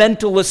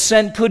mental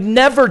assent could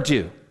never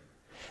do.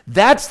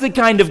 That's the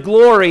kind of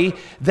glory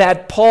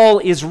that Paul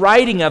is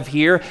writing of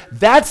here.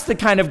 That's the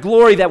kind of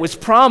glory that was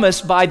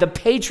promised by the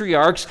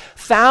patriarchs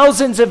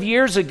thousands of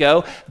years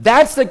ago.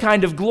 That's the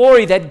kind of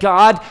glory that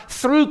God,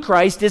 through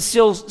Christ, is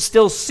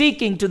still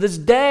seeking to this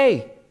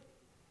day.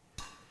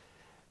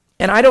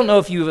 And I don't know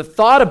if you have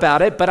thought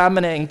about it, but I'm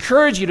going to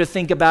encourage you to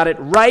think about it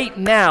right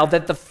now,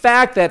 that the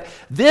fact that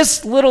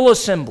this little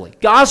assembly,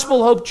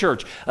 Gospel Hope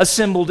Church,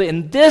 assembled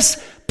in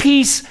this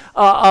piece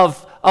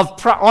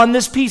on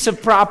this piece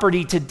of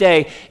property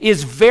today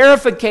is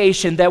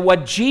verification that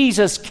what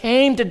Jesus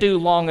came to do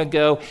long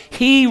ago,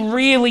 he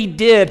really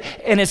did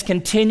and is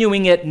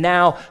continuing it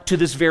now to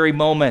this very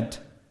moment.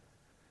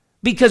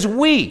 Because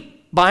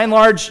we, by and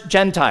large,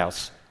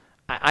 Gentiles,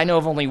 I know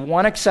of only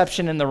one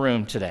exception in the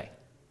room today.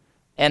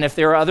 And if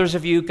there are others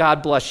of you,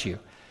 God bless you.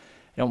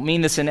 I don't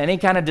mean this in any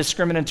kind of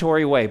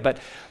discriminatory way, but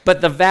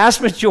the vast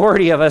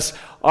majority of us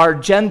are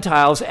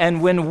Gentiles,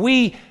 and when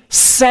we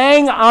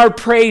sang our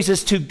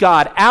praises to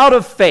God out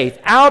of faith,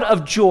 out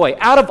of joy,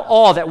 out of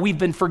awe that we've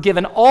been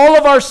forgiven all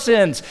of our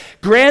sins,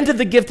 granted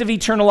the gift of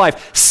eternal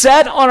life,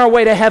 set on our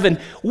way to heaven,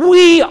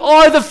 we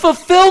are the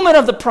fulfillment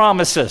of the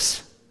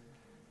promises.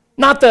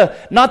 Not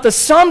the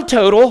sum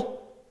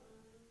total,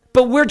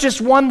 but we're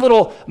just one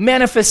little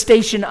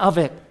manifestation of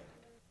it.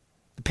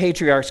 The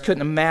patriarchs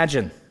couldn't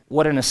imagine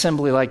what an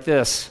assembly like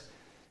this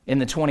in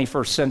the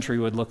 21st century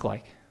would look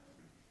like.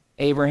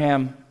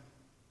 Abraham,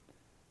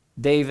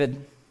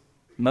 David,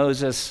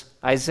 Moses,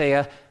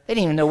 Isaiah, they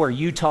didn't even know where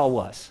Utah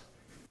was.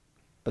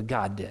 But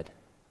God did.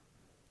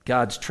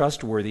 God's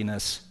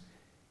trustworthiness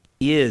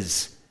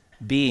is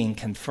being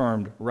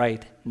confirmed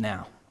right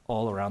now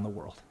all around the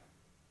world.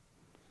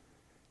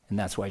 And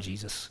that's why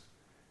Jesus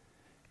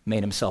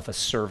made himself a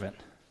servant,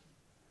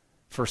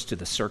 first to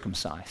the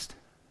circumcised.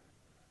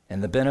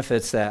 And the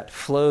benefits that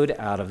flowed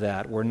out of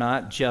that were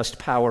not just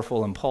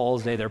powerful in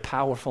Paul's day, they're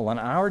powerful in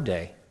our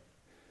day.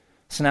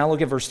 So now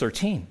look at verse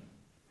 13.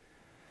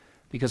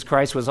 Because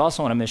Christ was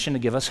also on a mission to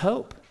give us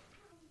hope.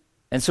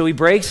 And so he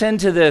breaks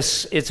into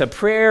this, it's a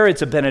prayer,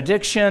 it's a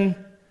benediction,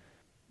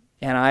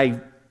 and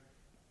I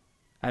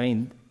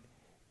mean,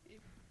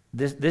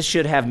 this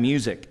should have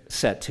music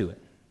set to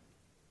it.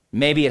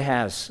 Maybe it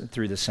has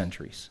through the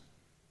centuries.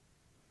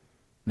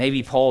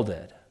 Maybe Paul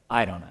did.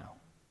 I don't know.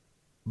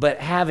 But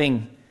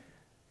having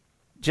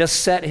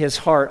just set his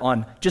heart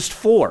on just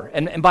four,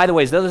 and by the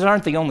way, those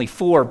aren't the only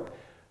four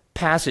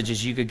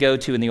passages you could go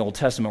to in the Old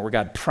Testament where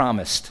God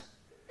promised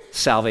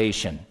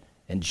salvation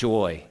and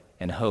joy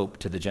and hope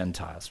to the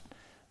Gentiles.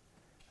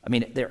 I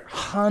mean, there are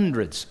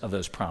hundreds of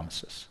those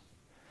promises.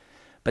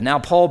 But now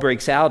Paul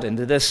breaks out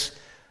into this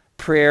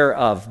prayer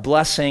of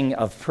blessing,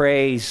 of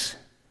praise,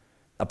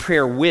 a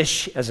prayer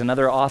wish, as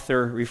another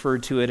author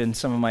referred to it in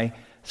some of my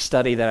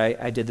study that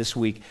I did this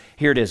week.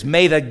 Here it is.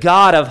 May the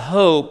God of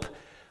hope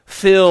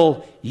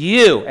fill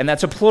you. And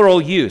that's a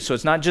plural you. So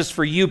it's not just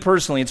for you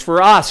personally. It's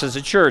for us as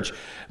a church.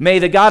 May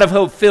the God of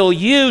hope fill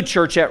you,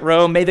 Church at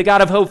Rome. May the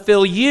God of hope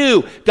fill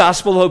you,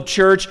 Gospel Hope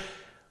Church,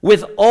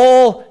 with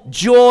all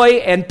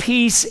joy and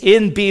peace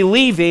in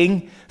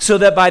believing, so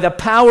that by the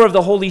power of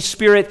the Holy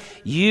Spirit,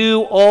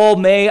 you all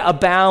may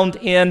abound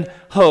in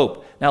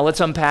hope. Now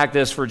let's unpack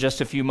this for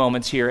just a few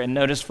moments here. And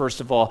notice,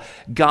 first of all,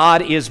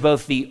 God is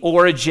both the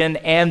origin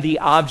and the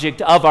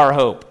object of our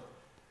hope.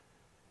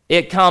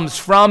 It comes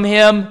from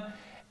him.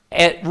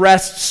 It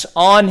rests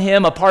on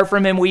him. Apart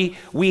from him,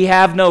 we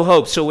have no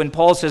hope. So when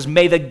Paul says,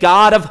 may the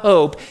God of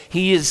hope,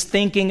 he is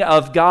thinking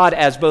of God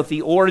as both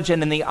the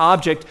origin and the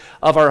object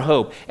of our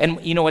hope. And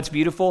you know what's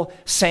beautiful?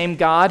 Same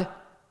God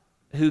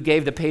who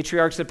gave the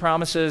patriarchs the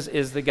promises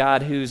is the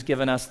God who's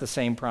given us the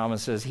same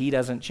promises. He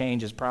doesn't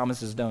change. His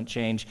promises don't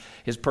change.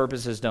 His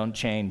purposes don't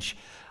change.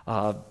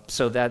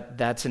 So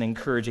that's an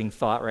encouraging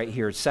thought right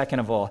here. Second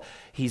of all,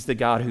 he's the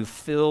God who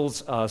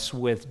fills us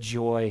with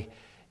joy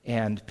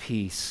and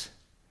peace.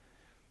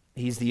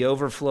 He's the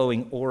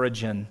overflowing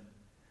origin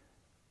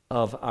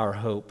of our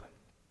hope.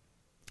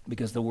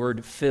 Because the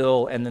word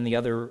fill and then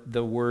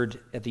the word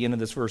at the end of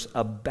this verse,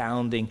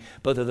 abounding,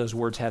 both of those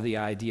words have the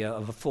idea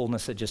of a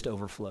fullness that just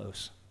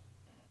overflows.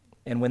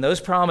 And when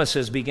those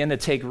promises begin to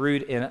take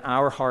root in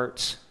our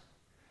hearts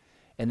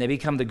and they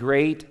become the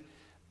great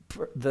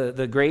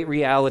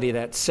reality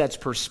that sets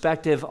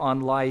perspective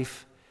on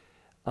life,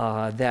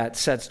 that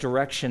sets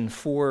direction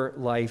for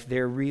life,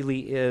 there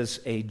really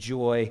is a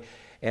joy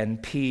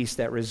and peace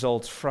that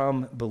results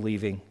from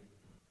believing.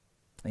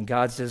 And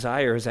God's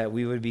desire is that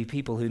we would be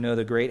people who know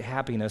the great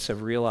happiness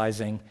of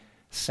realizing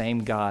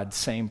same God,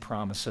 same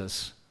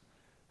promises,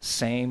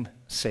 same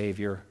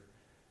Savior,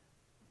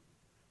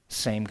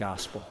 same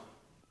gospel.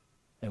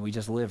 And we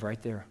just live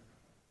right there.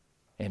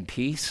 And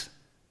peace,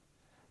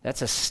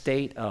 that's a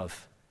state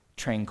of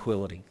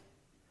tranquility.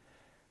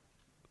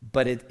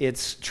 But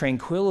it's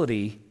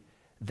tranquility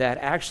that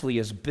actually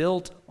is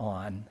built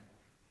on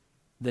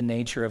the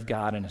nature of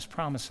God and his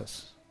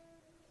promises.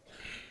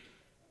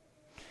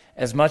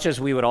 As much as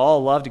we would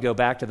all love to go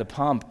back to the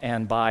pump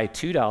and buy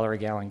 $2 a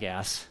gallon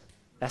gas,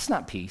 that's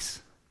not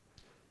peace.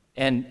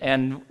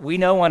 And we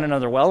know one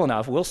another well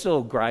enough, we'll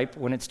still gripe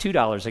when it's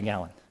 $2 a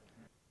gallon.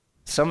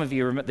 Some of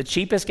you remember, the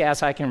cheapest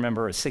gas I can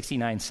remember is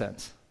 69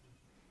 cents.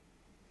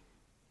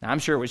 Now, I'm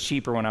sure it was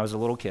cheaper when I was a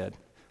little kid,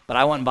 but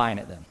I wasn't buying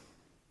it then.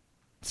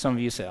 Some of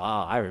you say,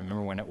 I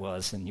remember when it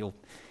was, and you'll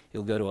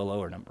go to a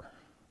lower number.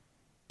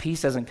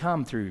 Peace doesn't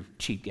come through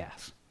cheap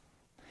gas.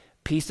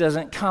 Peace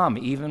doesn't come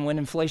even when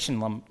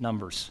inflation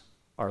numbers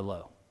are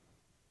low.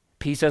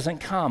 Peace doesn't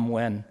come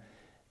when,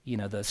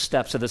 the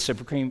steps of the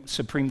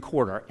Supreme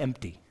Court are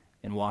empty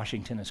in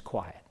Washington is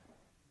quiet.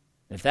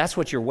 If that's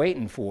what you're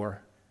waiting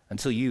for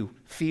until you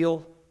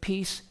feel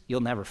peace,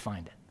 you'll never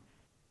find it.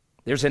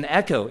 There's an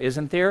echo,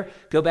 isn't there?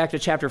 Go back to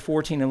chapter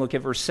 14 and look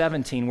at verse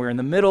 17, where in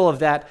the middle of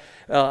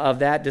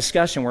that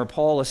discussion where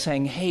Paul is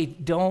saying, hey,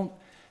 don't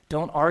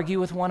argue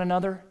with one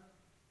another,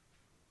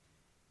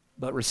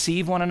 but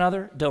receive one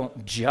another.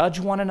 Don't judge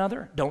one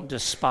another. Don't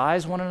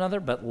despise one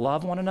another, but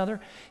love one another.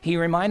 He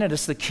reminded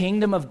us the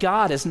kingdom of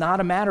God is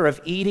not a matter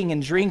of eating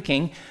and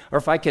drinking, or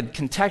if I could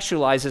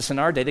contextualize this in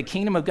our day, the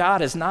kingdom of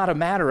God is not a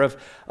matter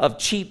of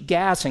cheap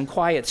gas and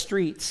quiet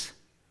streets.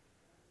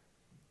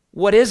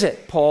 What is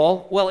it,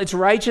 Paul? Well, it's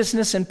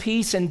righteousness and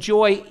peace and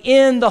joy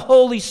in the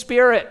Holy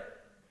Spirit.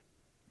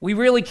 We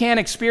really can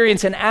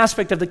experience an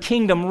aspect of the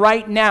kingdom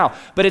right now,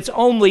 but it's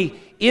only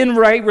in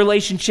right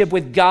relationship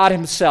with God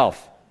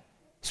himself,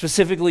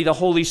 specifically the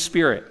Holy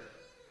Spirit.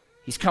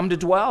 He's come to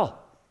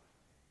dwell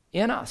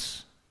in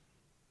us.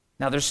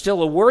 Now, there's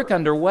still a work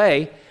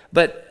underway,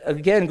 but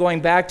again, going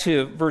back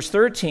to verse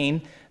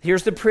 13,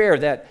 here's the prayer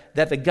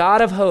that the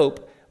God of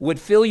hope would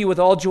fill you with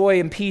all joy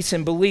and peace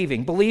in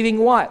believing. Believing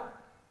what?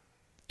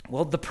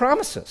 Well, the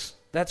promises.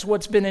 That's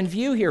what's been in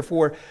view here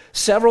for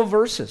several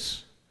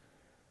verses.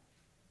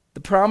 The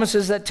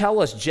promises that tell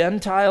us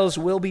Gentiles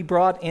will be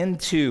brought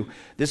into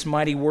this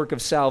mighty work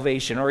of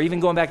salvation. Or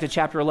even going back to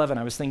chapter 11,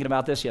 I was thinking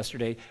about this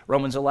yesterday,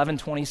 Romans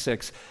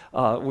 11:26,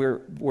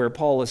 where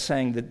Paul is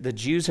saying that the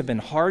Jews have been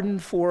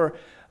hardened for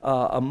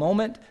a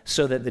moment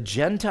so that the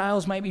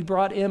Gentiles might be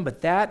brought in,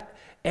 but that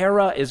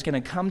era is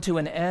going to come to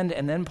an end.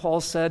 And then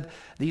Paul said,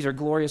 these are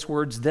glorious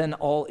words, then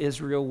all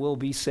Israel will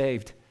be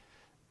saved.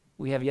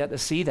 We have yet to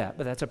see that,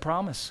 but that's a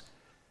promise.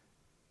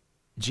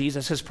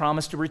 Jesus has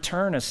promised to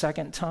return a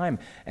second time,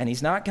 and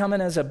he's not coming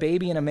as a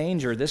baby in a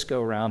manger this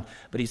go-around,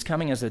 but he's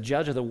coming as the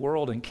judge of the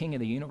world and king of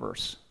the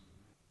universe.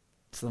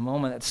 It's the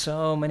moment that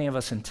so many of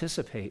us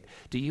anticipate.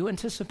 Do you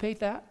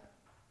anticipate that?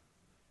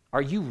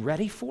 Are you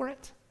ready for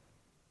it?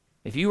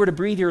 If you were to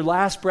breathe your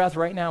last breath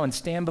right now and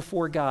stand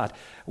before God,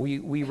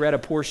 we read a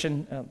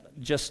portion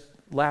just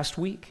last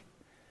week,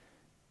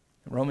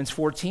 Romans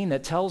 14,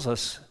 that tells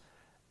us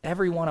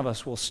every one of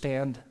us will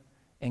stand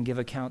and give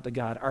account to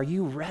God. Are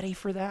you ready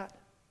for that?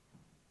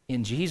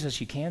 In Jesus,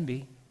 you can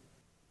be.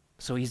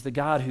 So he's the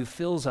God who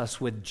fills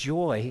us with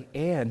joy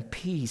and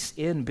peace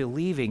in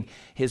believing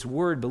his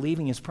word,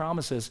 believing his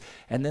promises.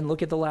 And then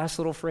look at the last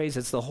little phrase.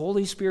 It's the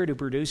Holy Spirit who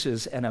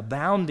produces an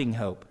abounding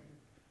hope.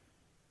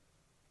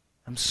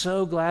 I'm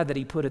so glad that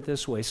he put it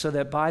this way, so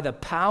that by the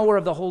power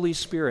of the Holy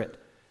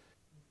Spirit,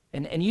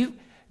 and you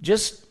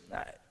just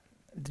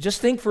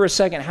think for a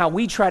second how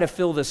we try to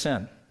fill this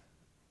in.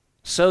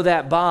 So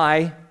that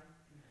by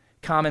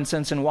common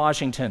sense in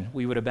Washington,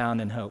 we would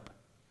abound in hope.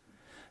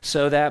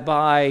 So that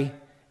by,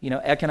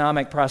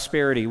 economic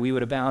prosperity, we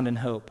would abound in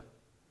hope.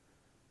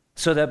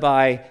 So that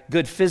by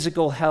good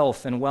physical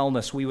health and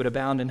wellness, we would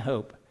abound in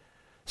hope.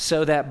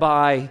 So that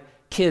by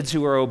kids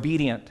who are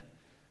obedient,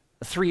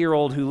 a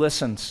 3-year-old who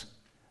listens.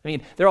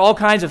 There are all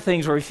kinds of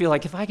things where we feel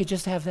like, if I could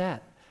just have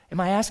that. Am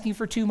I asking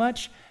for too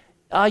much?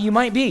 You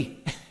might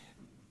be.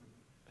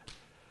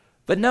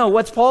 But no,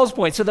 what's Paul's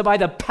point? So that by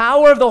the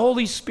power of the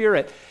Holy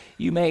Spirit,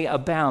 you may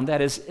abound.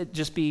 That is,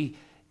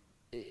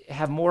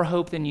 have more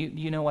hope than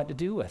you know what to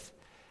do with.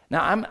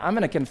 Now, I'm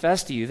going to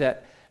confess to you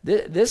that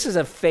this is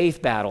a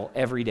faith battle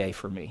every day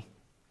for me.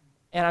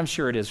 And I'm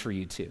sure it is for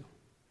you too.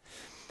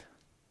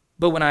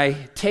 But when I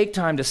take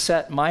time to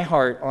set my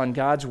heart on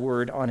God's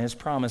word, on his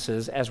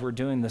promises, as we're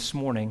doing this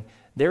morning,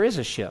 there is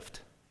a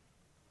shift.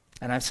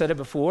 And I've said it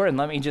before, and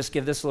let me just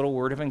give this little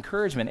word of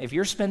encouragement. If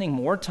you're spending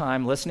more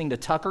time listening to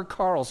Tucker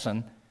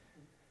Carlson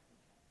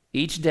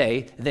each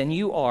day than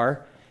you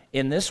are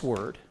in this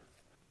word,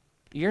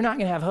 you're not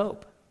going to have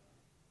hope.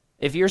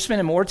 If you're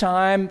spending more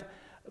time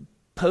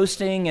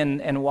posting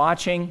and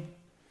watching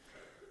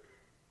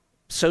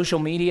social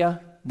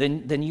media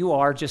than you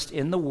are just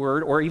in the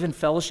Word, or even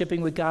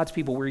fellowshipping with God's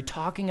people, where you're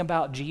talking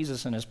about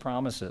Jesus and his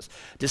promises,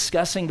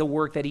 discussing the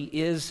work that he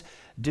is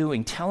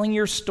doing, telling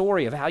your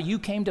story of how you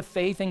came to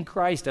faith in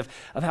Christ, of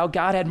how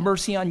God had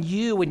mercy on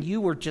you when you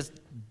were just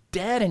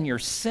dead in your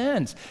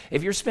sins.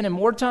 If you're spending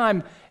more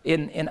time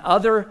in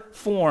other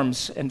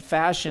forms and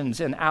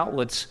fashions and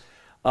outlets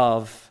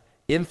of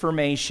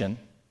information,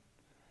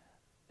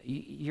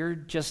 you're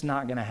just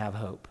not going to have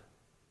hope.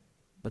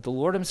 But the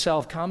Lord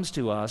himself comes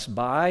to us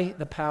by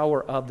the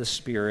power of the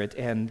Spirit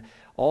and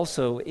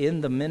also in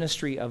the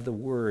ministry of the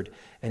Word,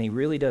 and he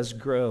really does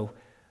grow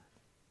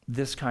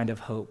this kind of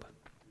hope.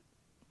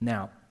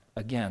 Now,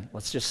 again,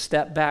 let's just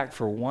step back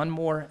for one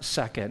more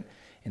second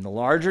in the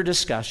larger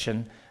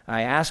discussion.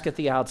 I ask at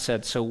the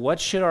outset, so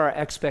what should our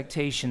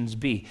expectations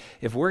be?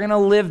 If we're going to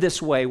live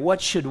this way, what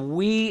should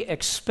we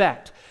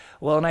expect?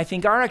 Well, and I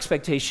think our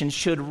expectations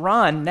should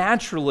run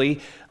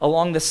naturally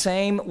along the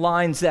same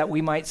lines that we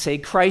might say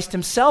Christ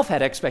himself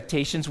had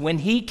expectations when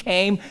he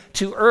came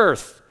to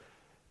earth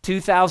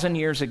 2,000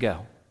 years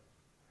ago.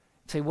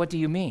 Say, what do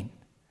you mean?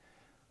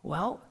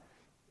 Well,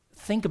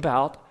 think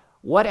about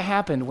what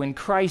happened when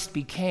Christ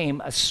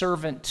became a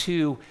servant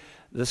to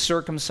the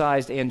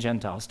circumcised and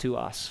Gentiles, to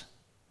us.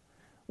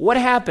 What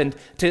happened,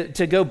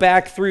 to go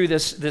back through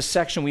this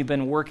section we've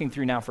been working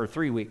through now for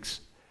 3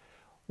 weeks,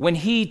 when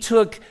he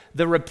took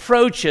the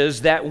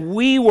reproaches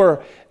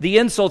the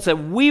insults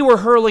that we were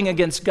hurling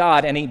against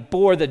God, and he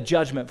bore the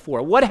judgment for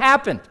it? What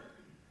happened?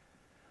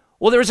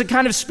 Well, there was a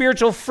kind of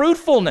spiritual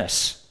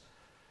fruitfulness.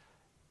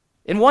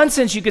 In one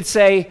sense, you could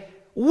say,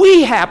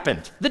 we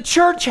happened, the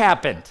church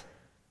happened,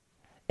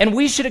 and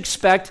we should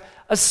expect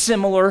a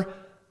similar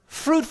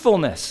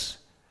fruitfulness.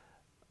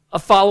 A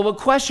follow-up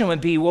question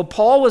would be, well,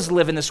 Paul was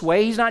living this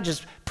way. He's not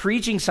just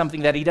preaching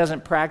something that he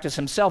doesn't practice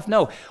himself.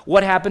 No,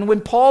 what happened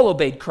when Paul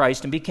obeyed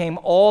Christ and became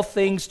all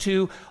things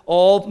to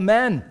all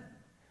men?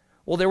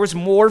 Well, there was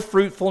more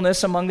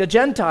fruitfulness among the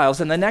Gentiles.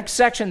 In the next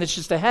section that's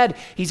just ahead,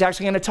 he's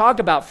actually going to talk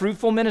about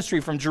fruitful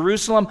ministry from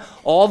Jerusalem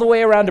all the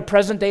way around to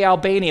present-day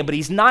Albania, but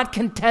he's not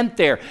content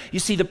there. You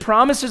see, the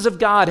promises of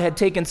God had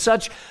taken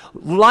such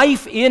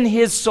life in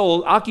his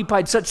soul,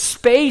 occupied such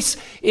space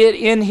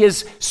in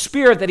his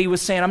spirit that he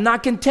was saying, I'm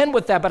not content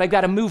with that, but I've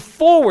got to move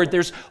forward.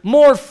 There's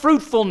more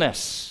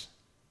fruitfulness.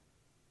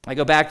 I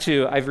go back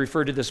to, I've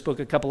referred to this book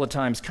a couple of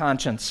times,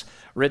 Conscience,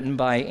 written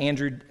by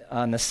Andrew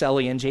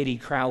Naselli and J.D.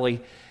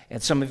 Crowley.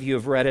 And some of you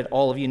have read it.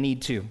 All of you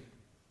need to.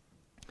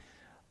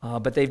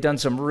 But they've done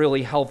some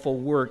really helpful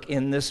work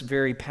in this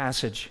very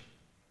passage.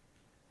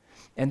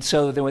 And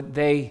so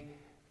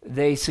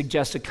they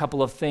suggest a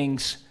couple of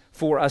things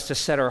for us to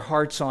set our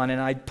hearts on.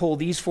 And I pull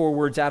these 4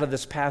 words out of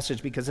this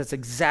passage because that's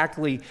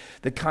exactly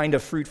the kind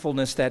of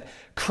fruitfulness that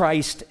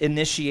Christ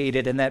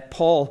initiated and that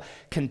Paul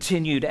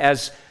continued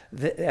as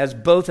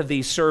both of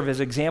these serve as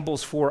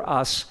examples for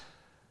us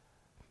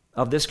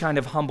of this kind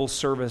of humble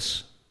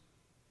service.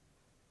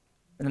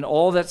 And then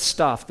all that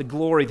stuff, the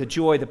glory, the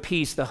joy, the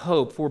peace, the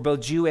hope for both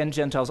Jew and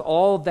Gentiles,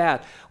 all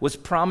that was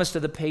promised to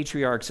the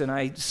patriarchs. And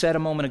I said a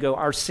moment ago,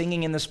 our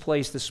singing in this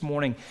place this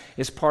morning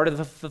is part of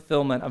the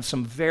fulfillment of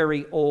some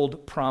very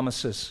old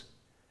promises.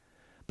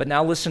 But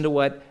now listen to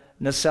what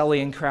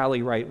Naselli and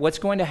Crowley write. What's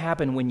going to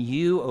happen when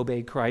you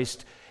obey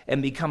Christ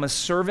and become a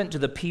servant to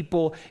the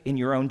people in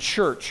your own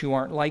church who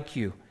aren't like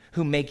you,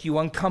 who make you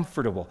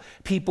uncomfortable,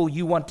 people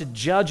you want to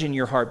judge in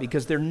your heart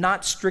because they're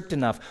not strict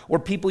enough, or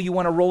people you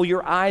want to roll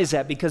your eyes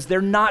at because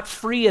they're not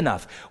free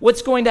enough?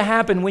 What's going to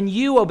happen when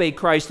you obey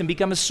Christ and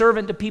become a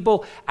servant to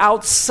people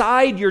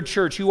outside your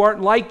church who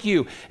aren't like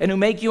you and who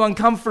make you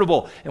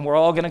uncomfortable? And we're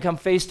all going to come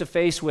face to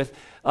face with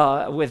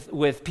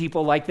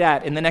people like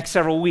that in the next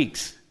several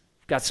weeks.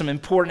 We've got some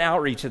important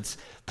outreach that's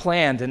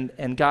planned,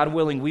 and God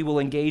willing, we will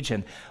engage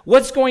in.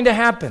 What's going to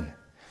happen?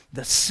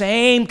 The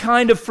same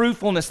kind of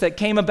fruitfulness that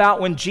came about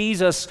when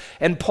Jesus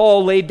and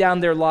Paul laid down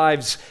their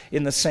lives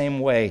in the same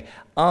way.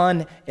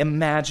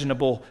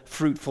 Unimaginable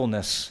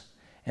fruitfulness.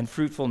 And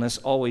fruitfulness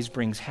always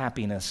brings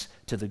happiness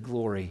to the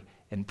glory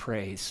and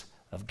praise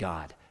of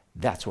God.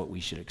 That's what we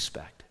should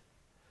expect.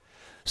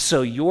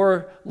 So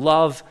your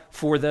love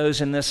for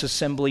those in this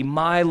assembly,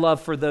 my love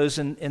for those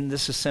in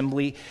this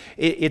assembly,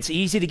 it's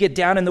easy to get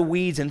down in the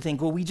weeds and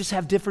think, well, we just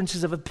have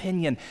differences of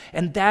opinion.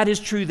 And that is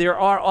true. There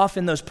are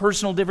often those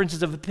personal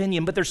differences of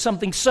opinion, but there's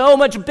something so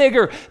much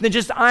bigger than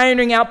just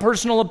ironing out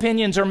personal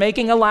opinions or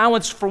making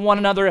allowance for one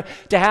another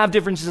to have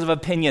differences of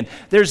opinion.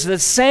 There's the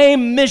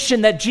same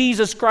mission that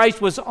Jesus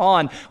Christ was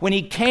on when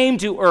he came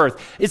to earth.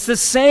 It's the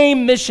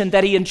same mission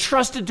that he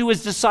entrusted to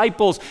his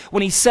disciples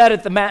when he said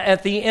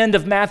at the end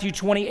of Matthew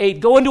 28,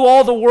 go into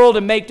all the world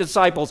and make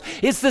disciples.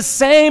 It's the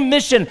same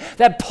mission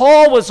that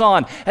Paul was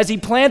on as he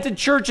planted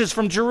churches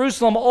from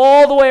Jerusalem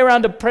all the way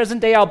around to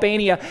present-day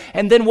Albania,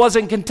 and then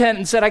wasn't content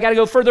and said, I got to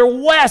go further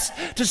west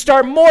to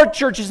start more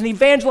churches and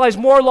evangelize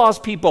more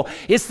lost people.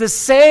 It's the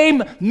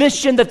same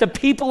mission that the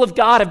people of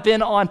God have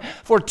been on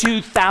for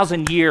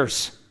 2,000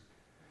 years.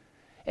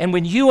 And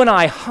when you and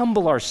I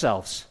humble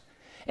ourselves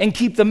and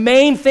keep the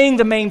main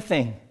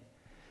thing,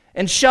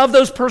 and shove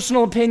those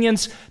personal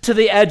opinions to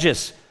the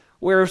edges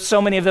where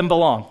so many of them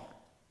belong,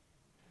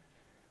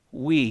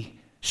 we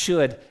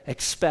should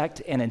expect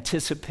and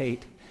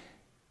anticipate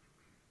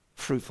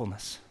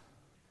fruitfulness,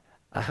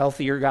 a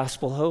healthier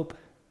gospel hope.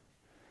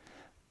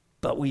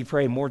 But we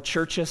pray more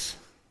churches,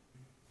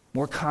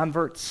 more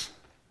converts,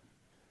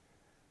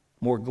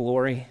 more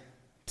glory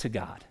to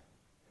God,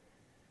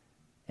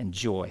 and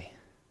joy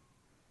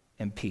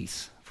and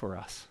peace for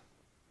us.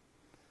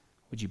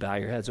 Would you bow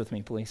your heads with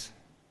me, please?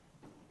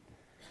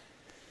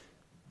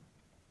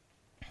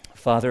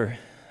 Father,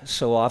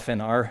 so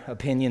often our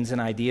opinions and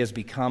ideas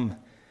become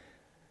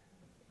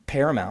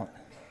paramount.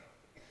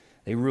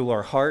 They rule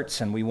our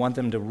hearts, and we want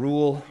them to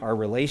rule our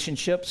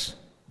relationships.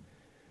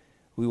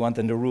 We want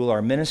them to rule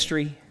our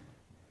ministry,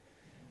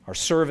 our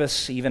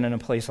service, even in a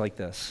place like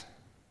this.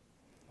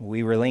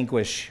 We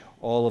relinquish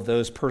all of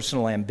those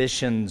personal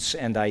ambitions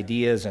and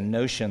ideas and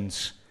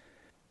notions,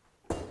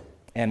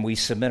 and we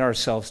submit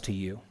ourselves to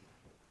you.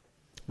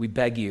 We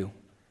beg you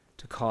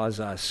to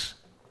cause us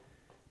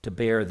to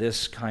bear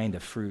this kind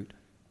of fruit,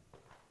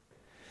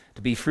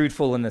 to be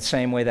fruitful in the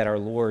same way that our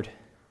Lord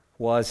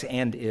was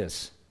and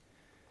is.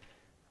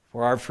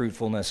 For our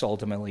fruitfulness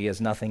ultimately is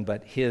nothing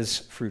but his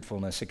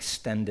fruitfulness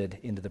extended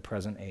into the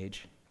present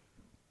age.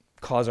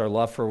 Cause our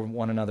love for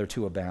one another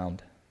to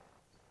abound.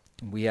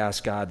 We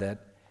ask, God, that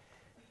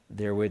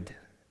there would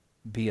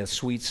be a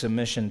sweet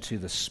submission to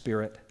the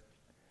Spirit,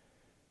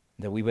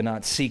 that we would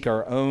not seek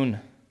our own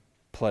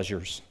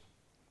pleasures.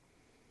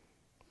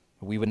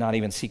 We would not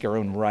even seek our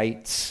own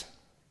rights,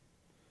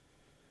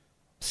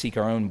 seek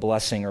our own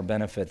blessing or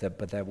benefit,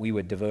 but that we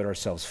would devote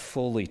ourselves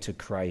fully to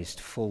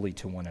Christ, fully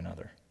to one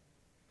another.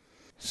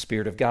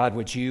 Spirit of God,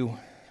 would you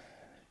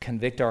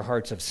convict our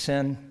hearts of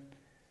sin,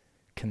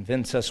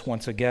 convince us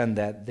once again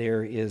that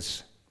there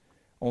is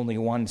only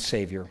one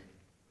Savior,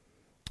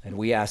 and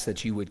we ask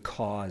that you would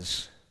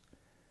cause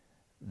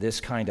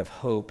this kind of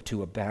hope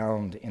to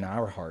abound in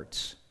our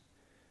hearts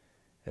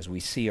as we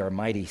see our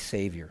mighty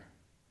Savior,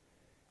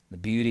 the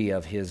beauty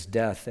of his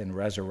death and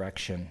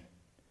resurrection,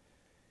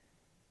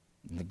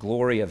 and the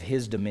glory of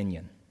his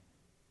dominion.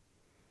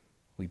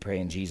 We pray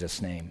in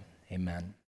Jesus' name, amen.